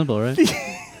be that simple, right?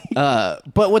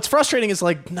 But what's frustrating is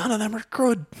like none of them are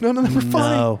good. None of them are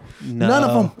funny. No. None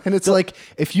of them. And it's like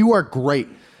if you are great,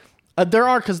 there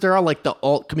are like the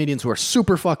alt comedians who are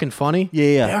super fucking funny.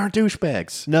 Yeah. They aren't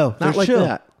douchebags. No, they're not like chill.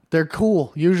 that. They're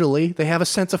cool. Usually, they have a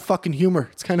sense of fucking humor.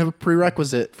 It's kind of a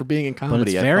prerequisite for being in comedy. But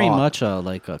it's I very thought.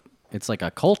 much it's like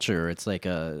a culture. It's like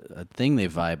a thing they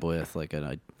vibe with. Like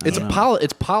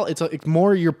It's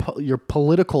more your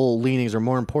political leanings are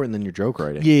more important than your joke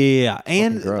writing. Yeah,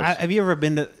 and gross. have you ever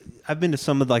been to? I've been to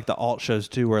some of like the alt shows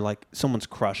too, where like someone's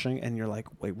crushing, and you're like,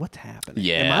 "Wait, what's happening?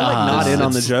 Am I like not in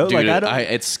on the joke? Dude, like I don't."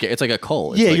 it's like a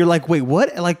cult. It's yeah, like, you're like, "Wait,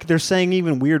 what?" Like they're saying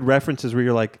even weird references where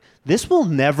you're like, "This will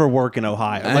never work in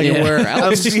Ohio." Like anywhere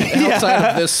else Yeah. outside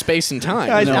of this space and time.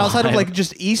 Guys, you know? outside of like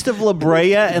just east of La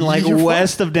Brea and like You're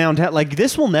west of downtown, like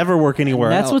this will never work anywhere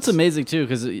That's else. what's amazing too,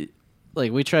 because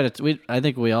like I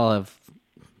think we all have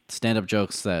stand-up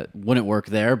jokes that wouldn't work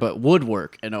there, but would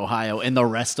work in Ohio and the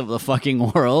rest of the fucking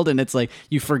world, and it's like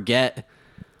you forget,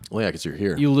 Well, yeah, because you're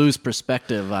here. you lose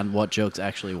perspective on what jokes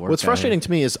actually work. What's out frustrating to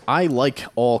me is I like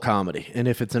all comedy, and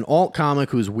if it's an alt comic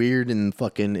who's weird and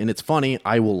fucking and it's funny,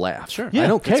 I will laugh. Sure, Yeah, I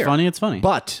don't it's care. funny, it's funny.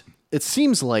 But it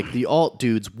seems like the alt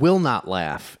dudes will not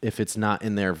laugh if it's not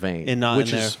in their vein, And not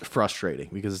which in is their- frustrating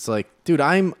because it's like, dude,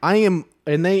 I am,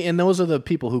 and those are the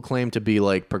people who claim to be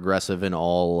like progressive and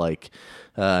all like.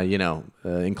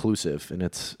 Inclusive, and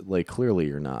it's like clearly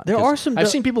you're not. There 'Cause are some I've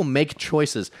do- seen people make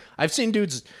choices. I've seen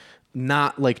dudes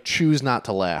not like choose not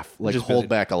to laugh, like Just hold busy.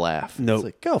 back a laugh. Nope. It's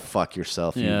like, go fuck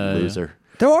yourself, Yeah, you loser.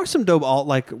 There are some dope alt,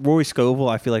 like Rory Scovel.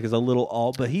 I feel like is a little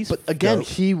alt, but he's. But again,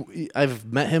 dope. I've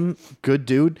met him, good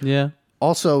dude. Yeah.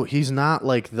 Also, he's not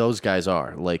like those guys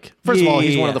are. Like, first of all,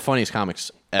 he's one of the funniest comics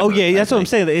ever. Oh yeah, that's I what I'm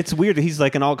think. saying. It's weird that he's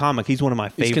like an alt comic. He's one of my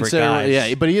He's favorite considered, guys.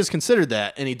 yeah, but he is considered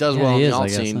that, and he does Yeah, well he in is, the I alt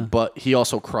guess, scene. huh? But he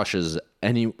also crushes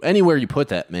anywhere you put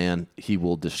that man, he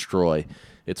will destroy.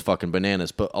 It's fucking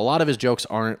bananas. But a lot of his jokes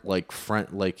aren't like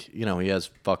he has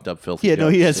fucked up, filthy. Yeah, no,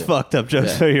 he jokes. has fucked up jokes.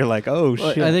 Yeah. So you're like, oh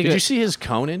Well, shit. I think Did you see his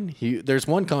Conan? There's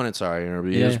one Conan. Sorry,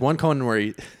 there's one Conan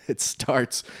where it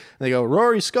starts. And they go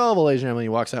Rory Scovel, ladies and gentlemen. He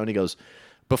walks out and he goes.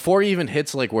 Before he even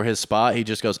hits like where his spot, he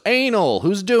just goes anal.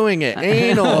 Who's doing it?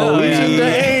 Anal. Who's into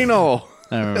anal?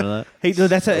 I remember that. Hey, no,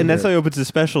 that's how he opens his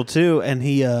special too. And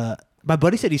he, my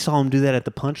buddy said he saw him do that at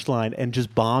the Punchline and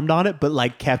just bombed on it, but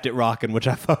like kept it rocking, which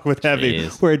I fuck with heavy.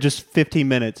 Jeez. Where it just 15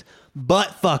 minutes,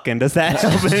 but fucking does that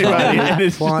help anybody? And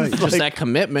it's Just like- that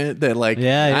commitment that like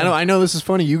Yeah. I know this is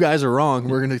funny. You guys are wrong.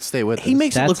 We're gonna stay with he this.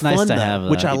 makes it That's look nice fun to though, have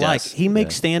which that. I He like. does. He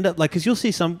makes stand up like because you'll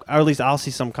see some, or at least I'll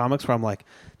see some comics where I'm like,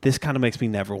 this kind of makes me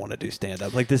never want to do stand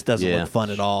up. Like this doesn't Yeah. look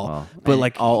fun at all. Well, but and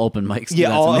like all open mics. do yeah,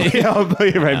 that all, to me. yeah,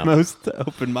 you're right. Yeah. Most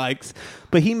open mics,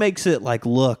 but he makes it like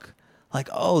look like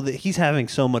he's having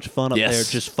so much fun up Yes. there,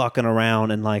 just fucking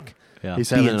around and like Yeah. He's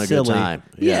being having a silly. good time.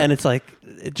 Yeah. And it's like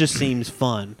it just seems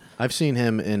fun. I've seen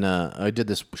him in. I did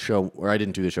this show where I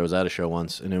didn't do the show. I was at a show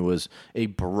once, and it was a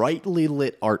brightly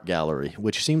lit art gallery,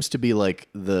 which seems to be like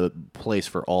the place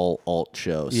for all alt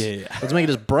shows. Yeah. Let's make it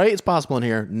as bright as possible in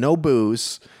here. No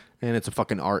booze. And it's a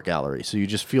fucking art gallery, so you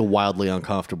just feel wildly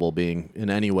uncomfortable being in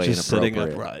any way Just sitting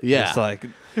inappropriate. upright. Yeah, It's like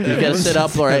you gotta sit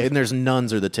up, right? And there's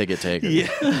nuns or the ticket taker. yeah.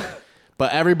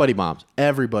 But everybody bombs.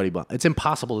 Everybody bombs. It's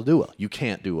impossible to do well. You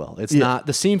can't do well. It's not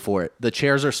the scene for it. The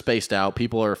chairs are spaced out.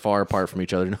 People are far apart from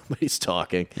each other. Nobody's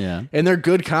talking. Yeah. And they're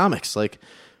good comics.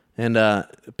 And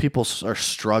people are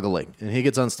struggling. And he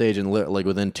gets on stage and like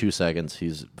within 2 seconds,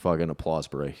 he's fucking applause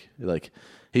break. Like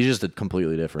he's just a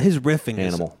completely different His riffing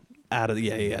animal. is out of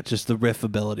just the riff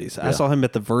abilities. I saw him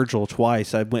at the Virgil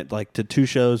twice. I went like to 2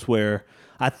 shows where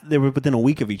they were within a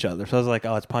week of each other. So I was like,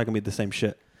 oh, it's probably gonna be the same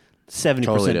shit. 70%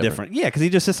 Totally different. different. Yeah, because he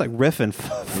just like riffing,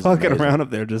 fucking amazing. around up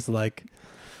there, just like.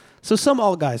 So some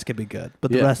alt guys could be good,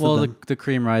 but the Yeah. rest Well, of them. the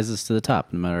cream rises to the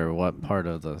top, no matter what part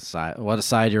of the side, what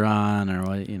side you're on, or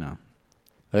what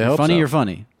I hope funny, so. you're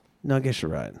funny. No, I guess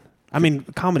you're right. I mean,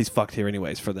 comedy's fucked here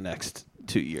anyways for the next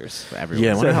 2 years. For everyone.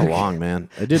 Yeah, I wonder how long, man.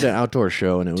 I did an outdoor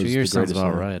show and it was 2 years the sounds greatest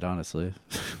about thing. right, honestly.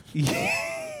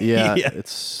 Yeah, Yeah.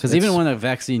 it's Because even when a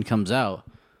vaccine comes out,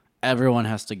 everyone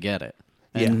has to get it.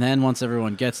 And Yeah. then once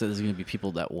everyone gets it, there's going to be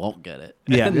people that won't get it.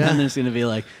 Yeah. And then there's going to be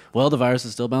like, well, the virus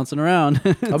is still bouncing around.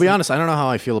 I'll be honest, I don't know how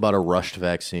I feel about a rushed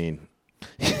vaccine.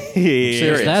 Yeah.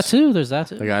 There's that too. There's that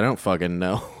too. Like I don't fucking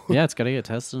know. Yeah, it's got to get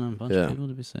tested on a bunch Yeah. of people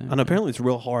to be safe. And apparently it's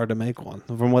real hard to make one.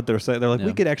 From what they're saying, they're like, we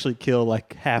Yeah. could actually kill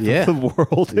like half Yeah. of the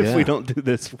world if Yeah. we don't do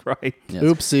this right. Yeah.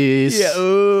 Oopsies. Yeah,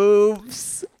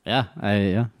 oops.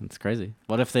 Yeah, it's crazy.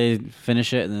 What if they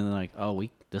finish it and then they're like, oh,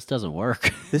 this doesn't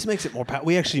work? This makes it more powerful.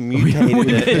 We actually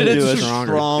mutated it into a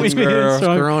stronger. stronger. We made it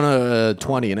stronger. Corona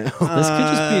 20 now. This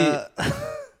could just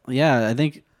be. Yeah, I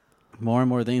think more and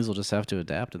more things will just have to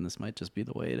adapt, and this might just be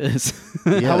the way it is.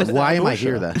 Yeah, was the why am outdoor I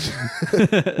here show?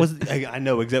 then? I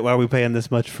know exactly why are we paying this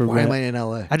much for Why rent. am I in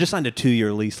LA? I just signed a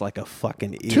 2-year lease like a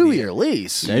fucking idiot. 2-year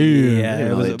lease. Yeah, didn't it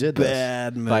know was they a did this.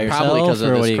 bad move. By yourself? Probably because of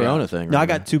or what this do you got? Corona thing. No, I right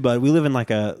got 2 buddies. We live in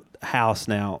like a house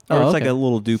now. Or Oh, it's like okay. a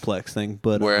little duplex thing.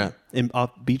 But Where at? in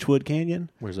off Beechwood Canyon.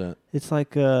 Where's that? It's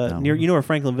like near, you know where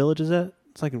Franklin Village is at?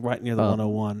 It's like right near the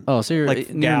 101. Oh, so you're Like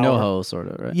near Gower. NoHo, sort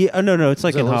of, right? Yeah, no, it's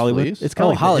like that in Los Hollywood. Feliz? It's kind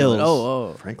of like Hollywood. the hills.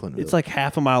 Oh. Franklin. It's like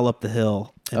half a mile up the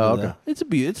hill. Oh, into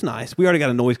okay. It's nice. We already got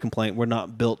a noise complaint. We're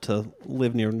not built to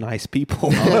live near nice people.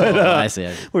 Oh, I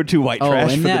see. We're too white Oh,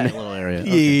 trash in for that the little area.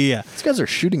 yeah. These guys are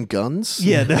shooting guns.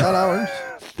 Yeah, no. Not ours.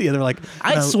 Yeah, they're like,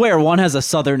 I no. swear one has a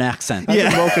southern accent. I've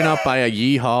been woken up by a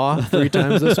yeehaw 3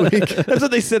 times this week. That's what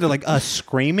they said. They're like us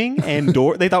screaming and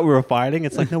door. They thought we were fighting.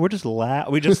 It's like no, we're just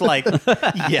We just like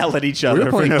yell at each other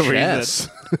We're for playing no chess.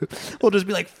 reason. We'll just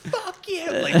be like fuck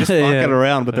you, like just Yeah. fucking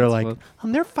around. But they're That's like,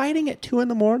 fun. they're fighting at 2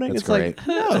 a.m. That's It's like great.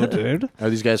 no, dude. Are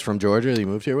these guys from Georgia that you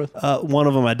moved here with? One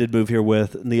of them I did move here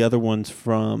with, and the other one's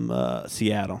from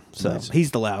Seattle. So Nice.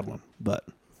 he's the loud one, but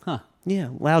Huh. yeah,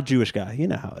 loud Jewish guy. You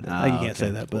know how it is. Oh, You can't okay. say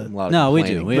that, but A lot of No, we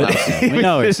do. complaining. We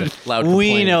know exactly. Loud We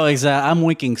complaining. know exactly. I'm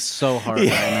winking so hard right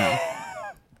now.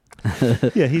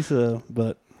 yeah, he's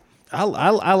but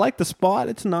I like the spot.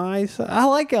 It's nice. I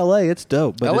like LA. It's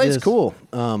dope. But LA's it is, cool.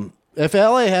 If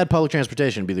LA had public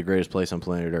transportation, it'd be the greatest place on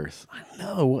planet Earth.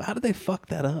 No, how did they fuck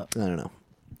that up? I don't know.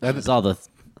 It's all the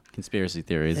Conspiracy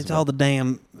theories. It's all the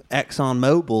damn Exxon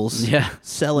Mobil's Yeah.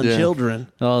 selling Yeah. children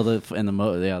Oh, the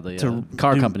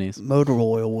car do companies. motor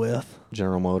oil with.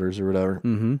 General Motors or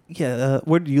whatever. Yeah,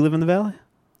 where do you live in the valley?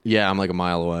 Yeah, I'm like a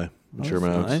mile away. I'm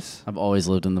Sherman Oaks. Nice. I've always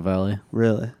lived in the valley.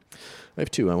 Really? I have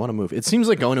two. I want to move. It seems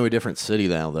like going to a different city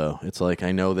now, though. It's like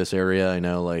I know this area. I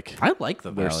know like I like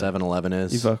the where valley. 7-Eleven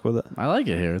is. You fuck with it. I like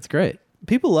it here. It's great.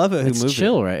 People love it who It's move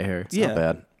chill here. right here. Yeah. Not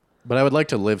bad. But I would like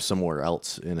to live somewhere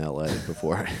else in LA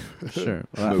before. Sure.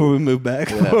 Before we move back.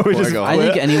 Yeah, Before we before I just go I home.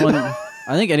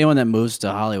 think anyone that moves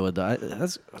to Hollywood, though,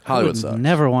 Hollywood I would sucks.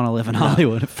 never want to live in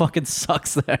Hollywood. It fucking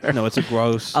sucks there. No, it's a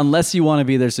gross. Unless you want to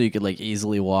be there so you could like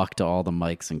easily walk to all the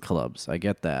mics and clubs. I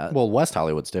get that. Well, West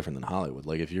Hollywood's different than Hollywood.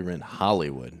 Like if you're in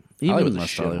Hollywood, Even Hollywood's a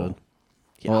West shithole. Hollywood.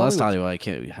 Yeah, Well, that's Hollywood's- Hollywood. I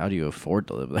can't. How do you afford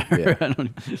to live there? Yeah. I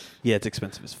don't, Yeah, it's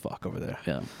expensive as fuck over there.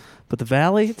 yeah. But the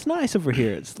valley, it's nice over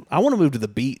here. I want to move to the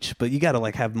beach, but you got to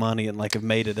like have money and like have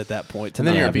made it at that point. To And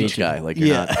then not you're a have beach to- guy. Like you're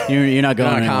Yeah. not, You're not you're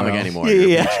going not a comic anymore else. anymore. Yeah, You're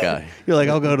yeah. a beach guy. You're like,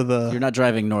 I'll go to the. You're not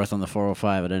driving north on the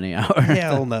 405 at any hour.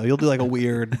 Hell no. You'll do like a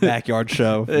weird backyard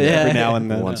show Yeah. every now and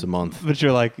then. Once a month. But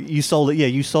you're like, you sold it. Yeah,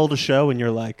 you sold a show, and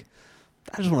you're like,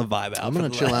 I just want to vibe out. I'm for gonna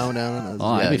the- chill out down. Oh,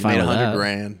 I'd yeah, be you fine made with that.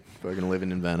 $100,000. Fucking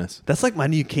living in Venice. That's like my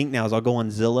new kink now. Is I'll go on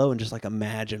Zillow and just like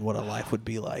imagine what a life would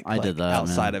be like. I did that,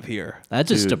 outside man. of here. That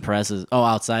just Dude. depresses. Oh,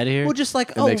 outside of here? Well, just like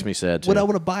It makes me sad, Would too. I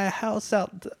want to buy a house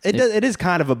out? It is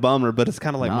kind of a bummer, but it's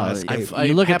kind of like No, my it's- escape. I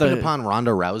You look at happened the- upon Ronda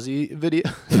Rousey video.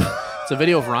 It's a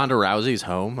video of Ronda Rousey's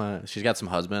home. She's got some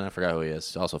husband. I forgot who he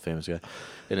is. Also a famous guy.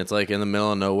 And it's like in the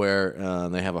middle of nowhere.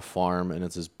 And they have a farm, and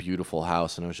it's this beautiful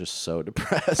house. And I was just so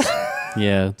depressed.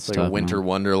 yeah. It's like a winter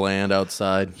wonderland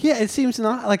outside. Yeah, it seems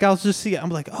not like I was just seeing. I'm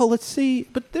like, oh, let's see.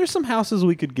 But there's some houses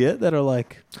we could get that are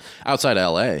like Outside of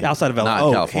L.A. outside of LA. Not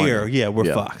Oh, California. here, yeah, we're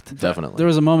fucked. Definitely. There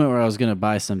was a moment where I was going to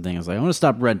buy something. I was like, I want to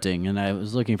stop renting. And I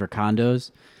was looking for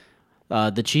condos.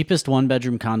 The cheapest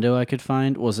 1-bedroom condo I could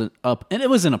find was and it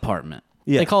was an apartment.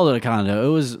 Yeah. They called it a condo.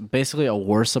 It was basically a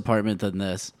worse apartment than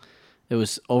this. It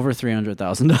was over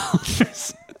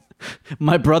 $300,000.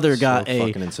 My brother got a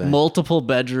fucking insane. multiple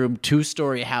bedroom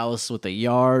 2-story house with a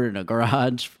yard and a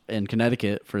garage in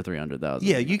Connecticut for $300,000.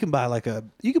 Yeah, you can buy a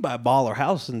baller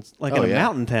house in like Oh, in a yeah.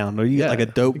 mountain town, or you get like a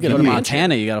dope. You get Go a to view. mansion.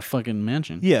 Montana, you got a fucking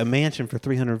mansion. Yeah, a mansion for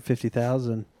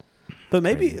 $350,000. But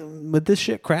maybe with this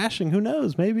shit crashing, who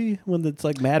knows? Maybe when it's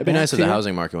like Mad It'd be Max nice if the here.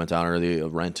 housing market went down or the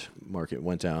rent market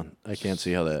went down. I can't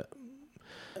see how that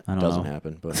I don't doesn't know.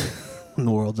 happen. But when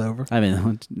the world's over. I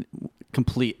mean,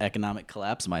 complete economic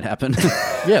collapse might happen.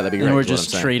 yeah, that'd be great. and we're is what I'm just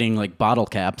saying. trading like bottle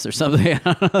caps or something.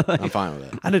 I'm fine with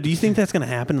that. I know. Do you think that's going to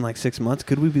happen in like 6 months?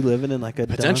 Could we be living in like a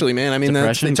Potentially, man. I mean,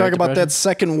 Depression, they talk Great about Depression? that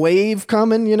second wave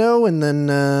coming, you know, and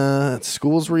then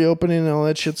schools reopening and all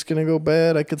that shit's gonna go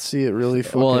bad. I could see it really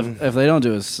fucking. Well, if they don't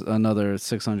do another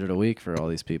 $600 a week for all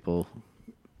these people,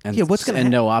 and Yeah, what's gonna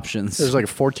and no options. there's like a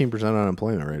 14%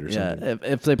 unemployment rate or yeah, something.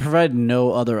 if they provide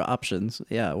no other options,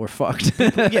 yeah, we're fucked.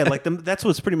 Yeah, like that's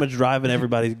what's pretty much driving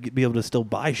everybody to be able to still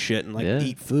buy shit and like Yeah.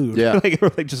 eat food. Yeah. like, or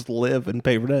like just live and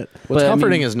pay rent. What's But, I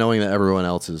comforting mean- is knowing that everyone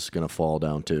else is gonna fall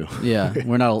down too. Yeah,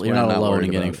 you're not We're alone worried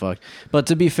in getting about it. fucked. But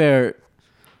to be fair,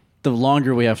 the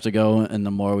longer we have to go and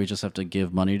the more we just have to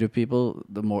give money to people,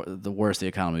 the worse the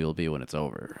economy will be when it's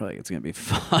over. Like it's gonna be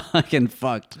fucking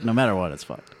fucked. No matter what, it's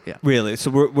fucked. Yeah. Really?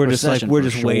 So we're just like Recession we're for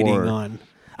just waiting sure. on.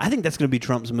 I think that's going to be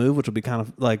Trump's move, which will be kind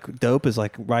of like dope. Is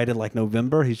like right in like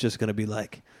November, he's just going to be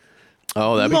like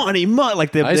Oh, that'd be. money.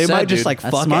 Like I they said, might just dude, like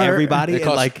that's fuck smart. everybody. It And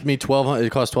cost like me $1,200. It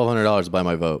cost $1,200 to buy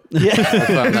my vote. yeah, I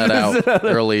found that out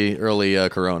early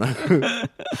Corona.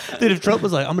 dude. If Trump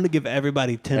was like, I'm going to give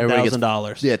everybody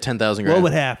 $10,000. Yeah, 10,000 What grand.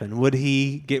 would happen? Would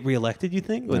he get reelected? You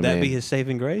think? Would I that mean, be his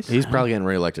saving grace? He's probably getting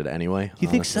reelected anyway. You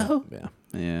think honestly. so? Yeah.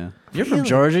 Yeah. You're from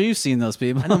Georgia. You've seen those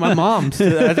people. I know my mom.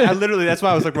 I literally, that's why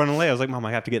I was like running late. I was like, Mom,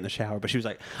 I have to get in the shower. But she was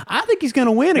like, I think he's going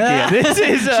to win again. This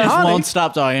is She just honey, won't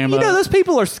stop talking You about know, it. those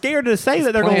people are scared to say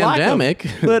that they're going to like him. Pandemic.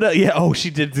 But yeah, oh, she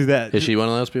did do that. Is she one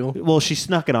of those people? Well, she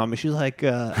snuck it on me. She was like,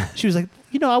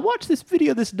 you know, I watched this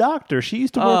video of this doctor. She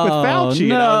used to work with Oh, Fauci.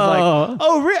 And I was no. like,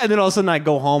 oh, really? And then all of a sudden I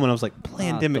go home and I was like,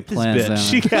 pandemic, the this plans bitch.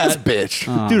 She down. got, Bitch.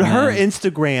 Oh, dude, her man.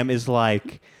 Instagram is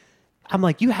like, I'm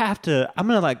like, you have to, I'm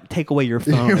going to like take away your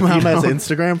phone. Your if mom you has don't.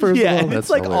 Instagram first Yeah, of all? and That's it's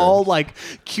like hilarious. all like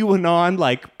QAnon,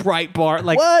 like Breitbart,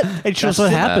 like What? And she'll That's what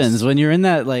sit- happens when you're in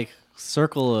that like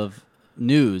circle of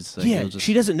news. Like, Yeah, you'll just-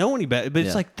 she doesn't know any better, but it's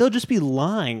Yeah. like they'll just be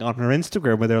lying on her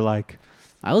Instagram where they're like,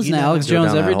 I listen You to know, Alex go down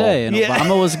Jones that every hole. day, and Yeah.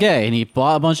 Obama was gay, and he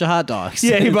bought a bunch of hot dogs.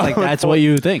 Yeah, he It's bought like a that's bunch. what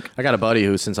you think. I got a buddy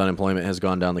who, since unemployment, has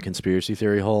gone down the conspiracy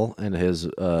theory hole, and his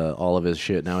all of his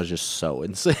shit now is just so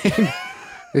insane.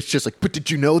 It's just like, but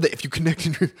did you know that if you connect?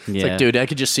 It's Yeah. like, dude, I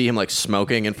could just see him like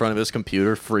smoking in front of his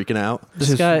computer, freaking out.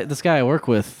 This guy I work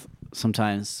with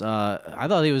sometimes, I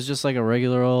thought he was just like a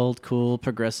regular old cool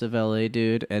progressive LA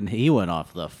dude, and he went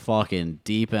off the fucking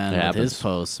deep end with his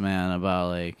posts, man, about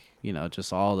like, you know,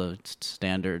 just all the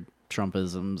standard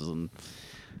Trumpisms and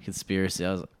conspiracy.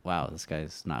 I was like, wow, this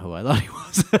guy's not who I thought he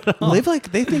was at all. Well,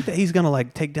 they think that he's gonna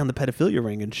like take down the pedophilia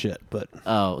ring and shit, but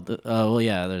Well,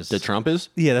 yeah, there's The Trump is?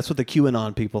 yeah, that's what the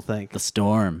QAnon people think. the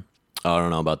storm. Oh, I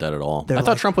don't know about that at all. They're I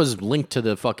thought like- Trump was linked to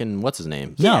the fucking what's his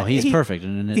name. No, he's he- perfect.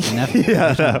 And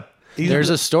ineffable. There's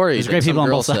a story. There's that great some people on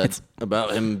girl both said sides.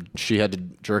 about him. She had to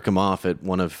jerk him off at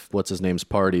one of what's his name's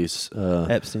parties.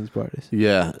 Epstein's parties.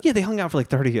 Yeah. Yeah, they hung out for like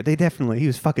 30 years. He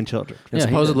was fucking children. And Yeah,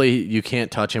 he supposedly you can't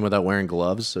touch him without wearing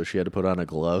gloves, so she had to put on a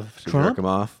glove to Trump? jerk him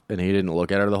off, and he didn't look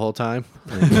at her the whole time.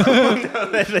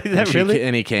 That really?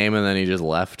 And he came, and then he just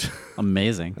left.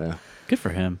 Amazing. Yeah. Good for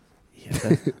him.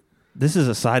 This is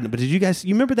a side note, but you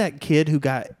remember that kid who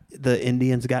got the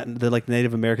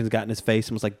Native Americans got in his face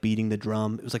and was like beating the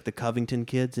drum? It was like the Covington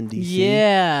kids in DC.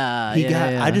 Yeah.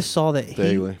 I just saw that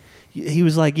Vaguely. he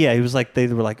was like they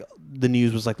were like the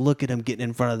news was like, look at him getting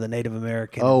in front of the Native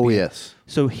American. Oh yes.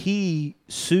 So he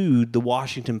sued the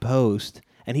Washington Post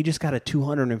and he just got a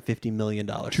 $250 million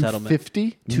settlement.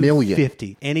 50 million.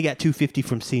 $250. And he got $250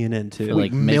 from CNN too. For,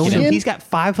 like, million? making him, He's got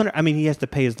 500. I mean, he has to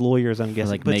pay his lawyers, I'm guessing.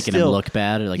 like but making still, him look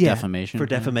bad or like yeah, defamation. for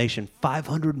defamation.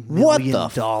 $500 What million. the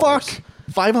fuck?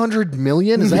 500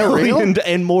 million? Is that real?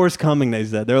 And more's coming. They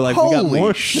said they're like, we got Holy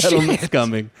more shit. settlements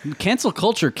coming. Cancel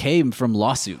culture came from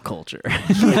lawsuit culture.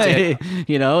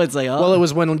 You know, it's like, oh, Well, it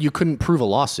was when you couldn't prove a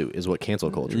lawsuit, is what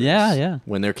cancel culture is. Yeah, yeah.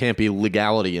 When there can't be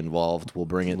legality involved, we'll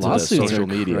bring it to the lawsuits social are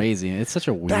media. crazy. It's such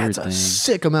a weird That's thing. a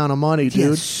sick amount of money,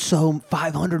 dude. Dude, so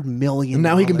 $500 million. And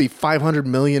now he can be $500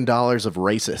 million of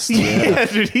racist. Yeah,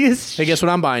 dude, he is. Hey, guess what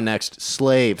I'm buying next?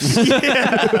 Slaves.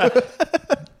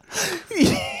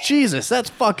 Jesus, that's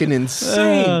fucking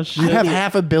insane. Oh, You shit.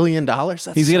 have $500 million. That's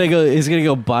He's gonna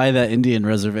go buy that Indian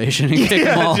reservation and kick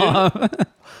them all off.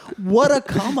 What a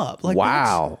come up! Like,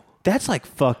 Wow. that's like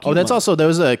fuck. Oh, that's also there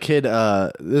was a kid.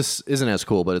 This isn't as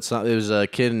cool, but it's not. There was a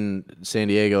kid in San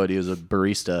Diego. And he was a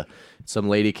barista. Some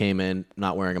lady came in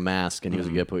not wearing a mask, and he was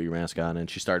like, "Yeah, put your mask on." And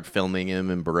she started filming him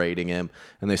and berating him.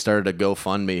 And they started a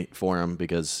GoFundMe for him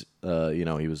because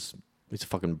he's a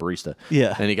fucking barista.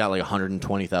 Yeah. And he got like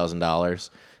 $120,000.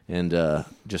 And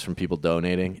just from people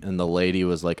donating, and the lady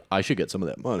was like, "I should get some of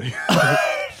that money,"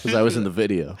 because I was in the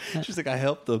video. She's like, I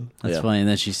helped them. That's Yeah. funny. And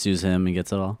then she sues him and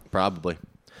gets it all. Probably.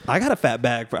 I got a fat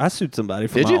bag. I sued somebody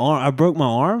for Did my you? arm. I broke my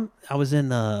arm. I was in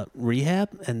rehab,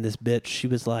 and this bitch, she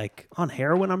was like on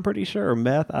heroin, I'm pretty sure, or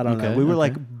meth. I don't know. Okay, We were okay.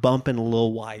 like bumping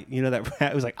Lil White. You know that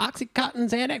it was like Oxycontin,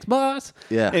 Xanax, boss.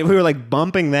 Yeah. And we were like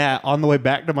bumping that on the way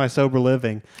back to my sober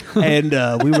living, and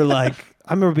we were like.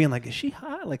 I remember being like, is she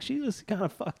hot? Like, she was kind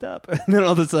of fucked up. And then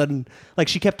all of a sudden, like,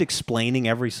 she kept explaining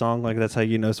every song. Like, that's how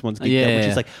you know someone's geeked up. And Yeah.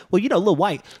 she's like, well, you know, Lil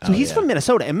White. So he's from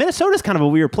Minnesota. And Minnesota's kind of a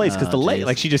weird place because geez.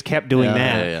 like, she just kept doing Yeah,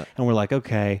 that. yeah. And we're like,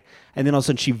 okay. And then all of a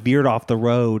sudden, she veered off the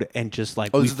road and just like,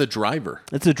 Oh, this is the driver.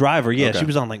 it's a driver. Yeah, Okay. she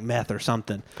was on like meth or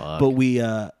something. But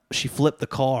she flipped the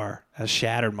car and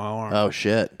shattered my arm. Oh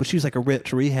shit. But she was like a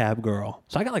rich rehab girl.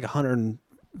 So I got like $150,000.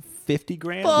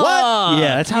 What?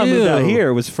 Yeah, that's how I moved out Ew. here.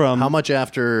 It was from How much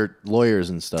after lawyers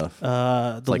and stuff?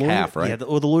 the like half, right? Yeah, the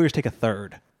lawyers take a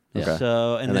third. Okay.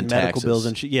 So and, And then then medical taxes. bills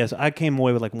and shit. Yes, I came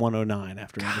away with like 109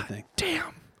 after everything.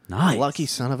 Damn. Nice. Lucky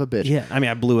son of a bitch. Yeah, I mean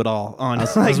I blew it all on. I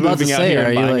was about to moving out say, here are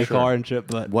and you buying like- a car and shit.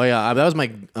 But Well, yeah, that was my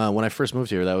when I first moved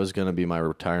here. That was going to be my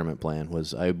retirement plan.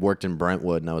 Was I worked in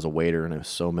Brentwood and I was a waiter and it was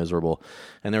so miserable.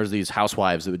 And there was these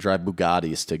housewives that would drive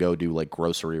Bugattis to go do like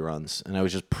grocery runs, and I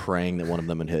was just praying that one of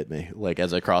them would hit me. Like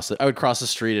as I would cross the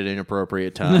street at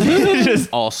inappropriate times, just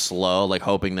all slow, like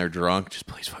hoping they're drunk. Just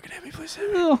please fucking hit me, please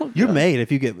hit me. you're made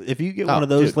if you get one of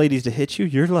those dude. ladies to hit you.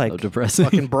 You're like So depressing.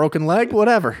 Fucking broken leg,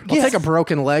 whatever. I'll Yes. take a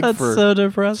broken leg That's for. so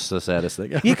depressing. It's the saddest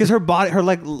thing. yeah, because her body, her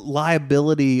like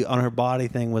liability on her body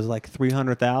thing was like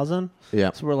 300,000.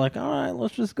 Yeah. So we're like, all right,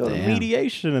 let's just go to Damn.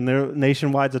 mediation. And their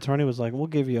Nationwide's attorney was like, we'll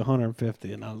give you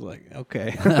 150. And I was like,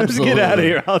 okay, let's Absolutely. get out of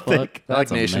here. I'll Fuck. take. I like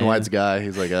That's a Nationwide's man. guy.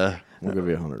 He's like, we'll give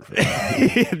you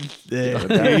 150.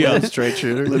 There you go. Straight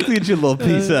shooter. Let's get you a little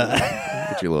piece of.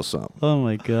 Get you a little something. Oh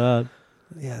my god.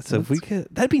 Yeah, so if we could,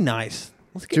 that'd be nice.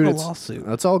 Let's get Dude, in a it's- lawsuit.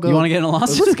 Let's all go. You want to get in a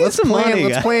lawsuit? Let's get some money,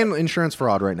 Let's guys. plan insurance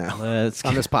fraud right now Let's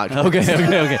on this podcast.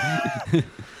 okay.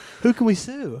 Who can we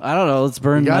sue? I don't know. Let's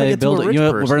burn You gotta my get to a building. rich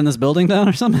You person. burn this building down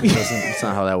or something? That's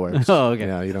not how that works. Oh, okay.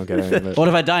 Yeah, you don't get any of it. What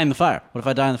if I die in the fire? What if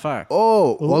I die in the fire?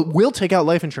 Oh, well, we'll take out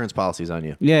life insurance policies on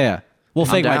you. Yeah. We'll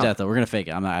fake my down. death though. We're gonna fake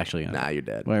it. I'm not actually gonna. Nah, you're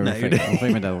dead. We'll Nah, fake you're it. We'll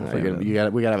fake my death. We'll fake my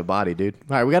death. We got to have a body, dude.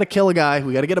 All right, we got to kill a guy.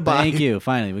 We got to get a body. Thank you.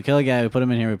 Finally, we kill a guy. We put him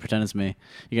in here. We pretend it's me.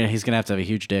 He's gonna have to have a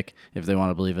huge dick if they want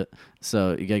to believe it.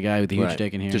 So you get a guy with a huge Right.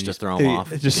 dick in here. Just to and throw him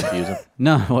off. just- confuse him.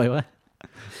 no, wait, what?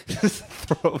 Just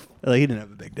throw. Like, he didn't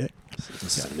have a big dick.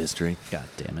 It's a mystery. God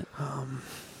damn it.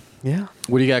 Yeah.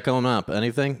 What do you got coming up?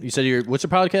 Anything? You said what's your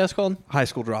podcast called? High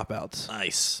school dropouts.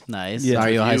 Nice. Nice. Yeah. Are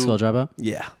you a high You- school dropout?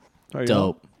 Yeah. Are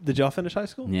Dope. y'all- Did y'all finish high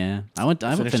school? Yeah. I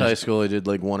Finished high school. I did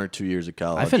like 1 or 2 years of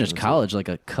college. I finished and college like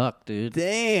a cuck, dude.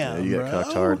 Damn. You got bro.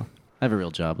 cucked hard. I have a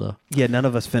real job though. Yeah, none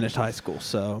of us finished high school,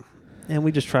 so. And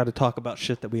we just try to talk about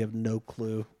shit that we have no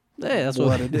clue Hey, that's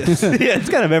what it is. Yeah, it's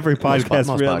kind of every podcast,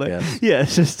 most really. podcasts. Yeah,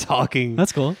 it's just talking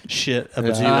That's cool. shit And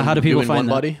it's about how do people you and find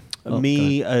one that? buddy?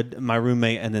 me, my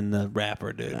roommate, and then the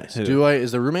rapper dude. Nice. who-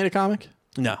 Is the roommate a comic?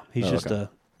 No, he's just okay.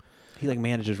 he like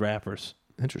manages rappers,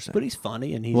 Interesting. but he's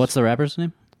funny and he's What's the rapper's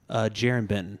name? Jaron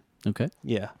Benton. Okay.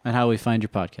 Yeah. And how we find your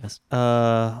podcast?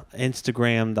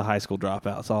 Instagram, the high school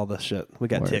dropouts, all the shit. We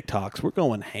got Word. TikToks. We're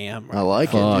going ham. I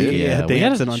like Fuck it, dude. yeah. We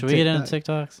dancing gotta, on should we get into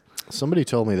TikTok. TikToks? Somebody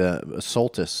told me that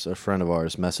Soltis, a friend of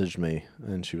ours, messaged me,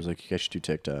 and she was like, "You guys should do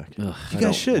TikTok." Ugh. You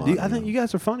guys should. I think you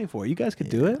guys are funny for it. You guys could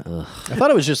do it. I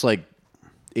thought it was just like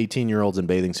 18-year-olds in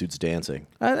bathing suits dancing.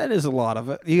 That is a lot of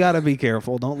it. You got to be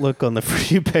careful. Don't look on the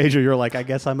For You page or you're like, I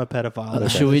guess I'm a pedophile.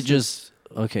 Should we just?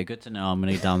 Okay, good to know. I'm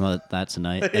gonna download that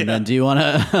tonight. And then, do you want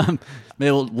to?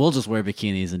 Maybe we'll just wear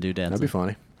bikinis and do dances. That'd be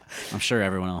funny. I'm sure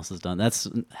everyone else has done. That's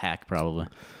hack probably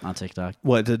on TikTok.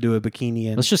 What, to do a bikini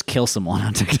and Let's just kill someone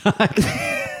on TikTok.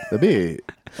 That'd be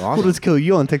we'll awesome. just kill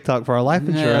you on TikTok for our life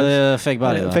insurance. Fake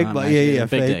body. though. Fake I'm body. actually- Yeah. Big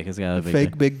fake, dick. It's got a big fake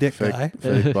dick. big dick guy.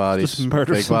 Fake body, Just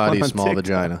murder fake someone body, on small TikTok.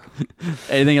 vagina.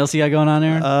 Anything else you got going on,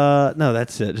 Aaron? No,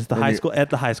 that's it. Just the And high your- school at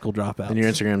the high school dropouts. And your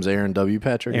Instagram's Aaron W.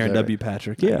 Patrick. is Aaron that W. right?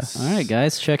 Patrick. Yeah. All right,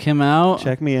 guys, check him out.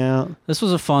 Check me out. This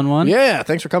was a fun one. Yeah,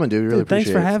 thanks for coming, dude. We really Dude, thanks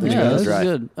appreciate for it. having me, Yeah, guys. this is Drive.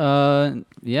 good.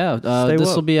 Yeah, Stay this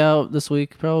woke. will be out this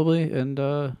week probably, and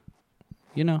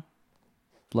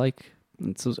like,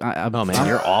 Oh man,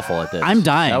 you're awful at this. I'm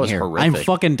dying That was here. horrific. I'm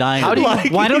fucking dying. How do you-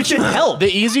 Why don't you help? The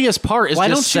easiest part is Why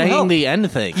just don't you saying help? the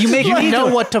end thing. You make me know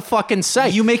do it. what to fucking say.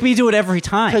 You make me do it every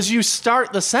time. Because you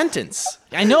start the sentence.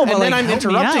 I know, but and then like, I'm help me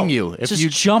interrupting out. you. If Just you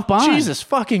jump on. Jesus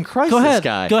fucking Christ, Go ahead. this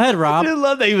guy. Go ahead, I Rob. did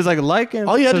love that he was like and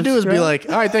All you had to do is be subscribe. like,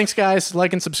 all right, thanks guys,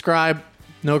 like and subscribe.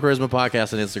 No Charisma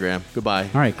Podcast on Instagram. Goodbye.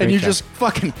 All right, great and you job. just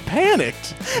fucking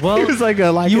panicked. Well, He was like a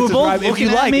like you and were both subscribe. If you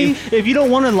looking at like me. if you don't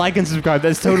want to like and subscribe,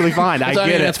 that's totally fine. I So,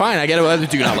 get it. That's fine. I get it.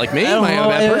 Do you not like me? I Am don't I a know,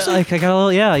 bad person? Like I got a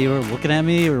little, yeah. You were looking at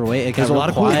me. You were waiting. It got There's a real lot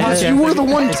of cool quiet. podcasts. you were the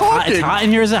one It's hot, talking. it's hot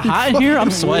in here. Is it hot in here? I'm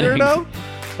sweating. Weirdo.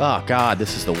 Oh God,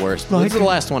 this is the worst. This is the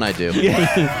last one I do.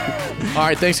 All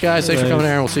right, thanks guys. Thanks for coming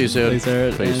here, and we'll see you soon. Thanks,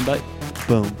 Aaron. Peace. And bye.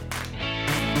 Boom.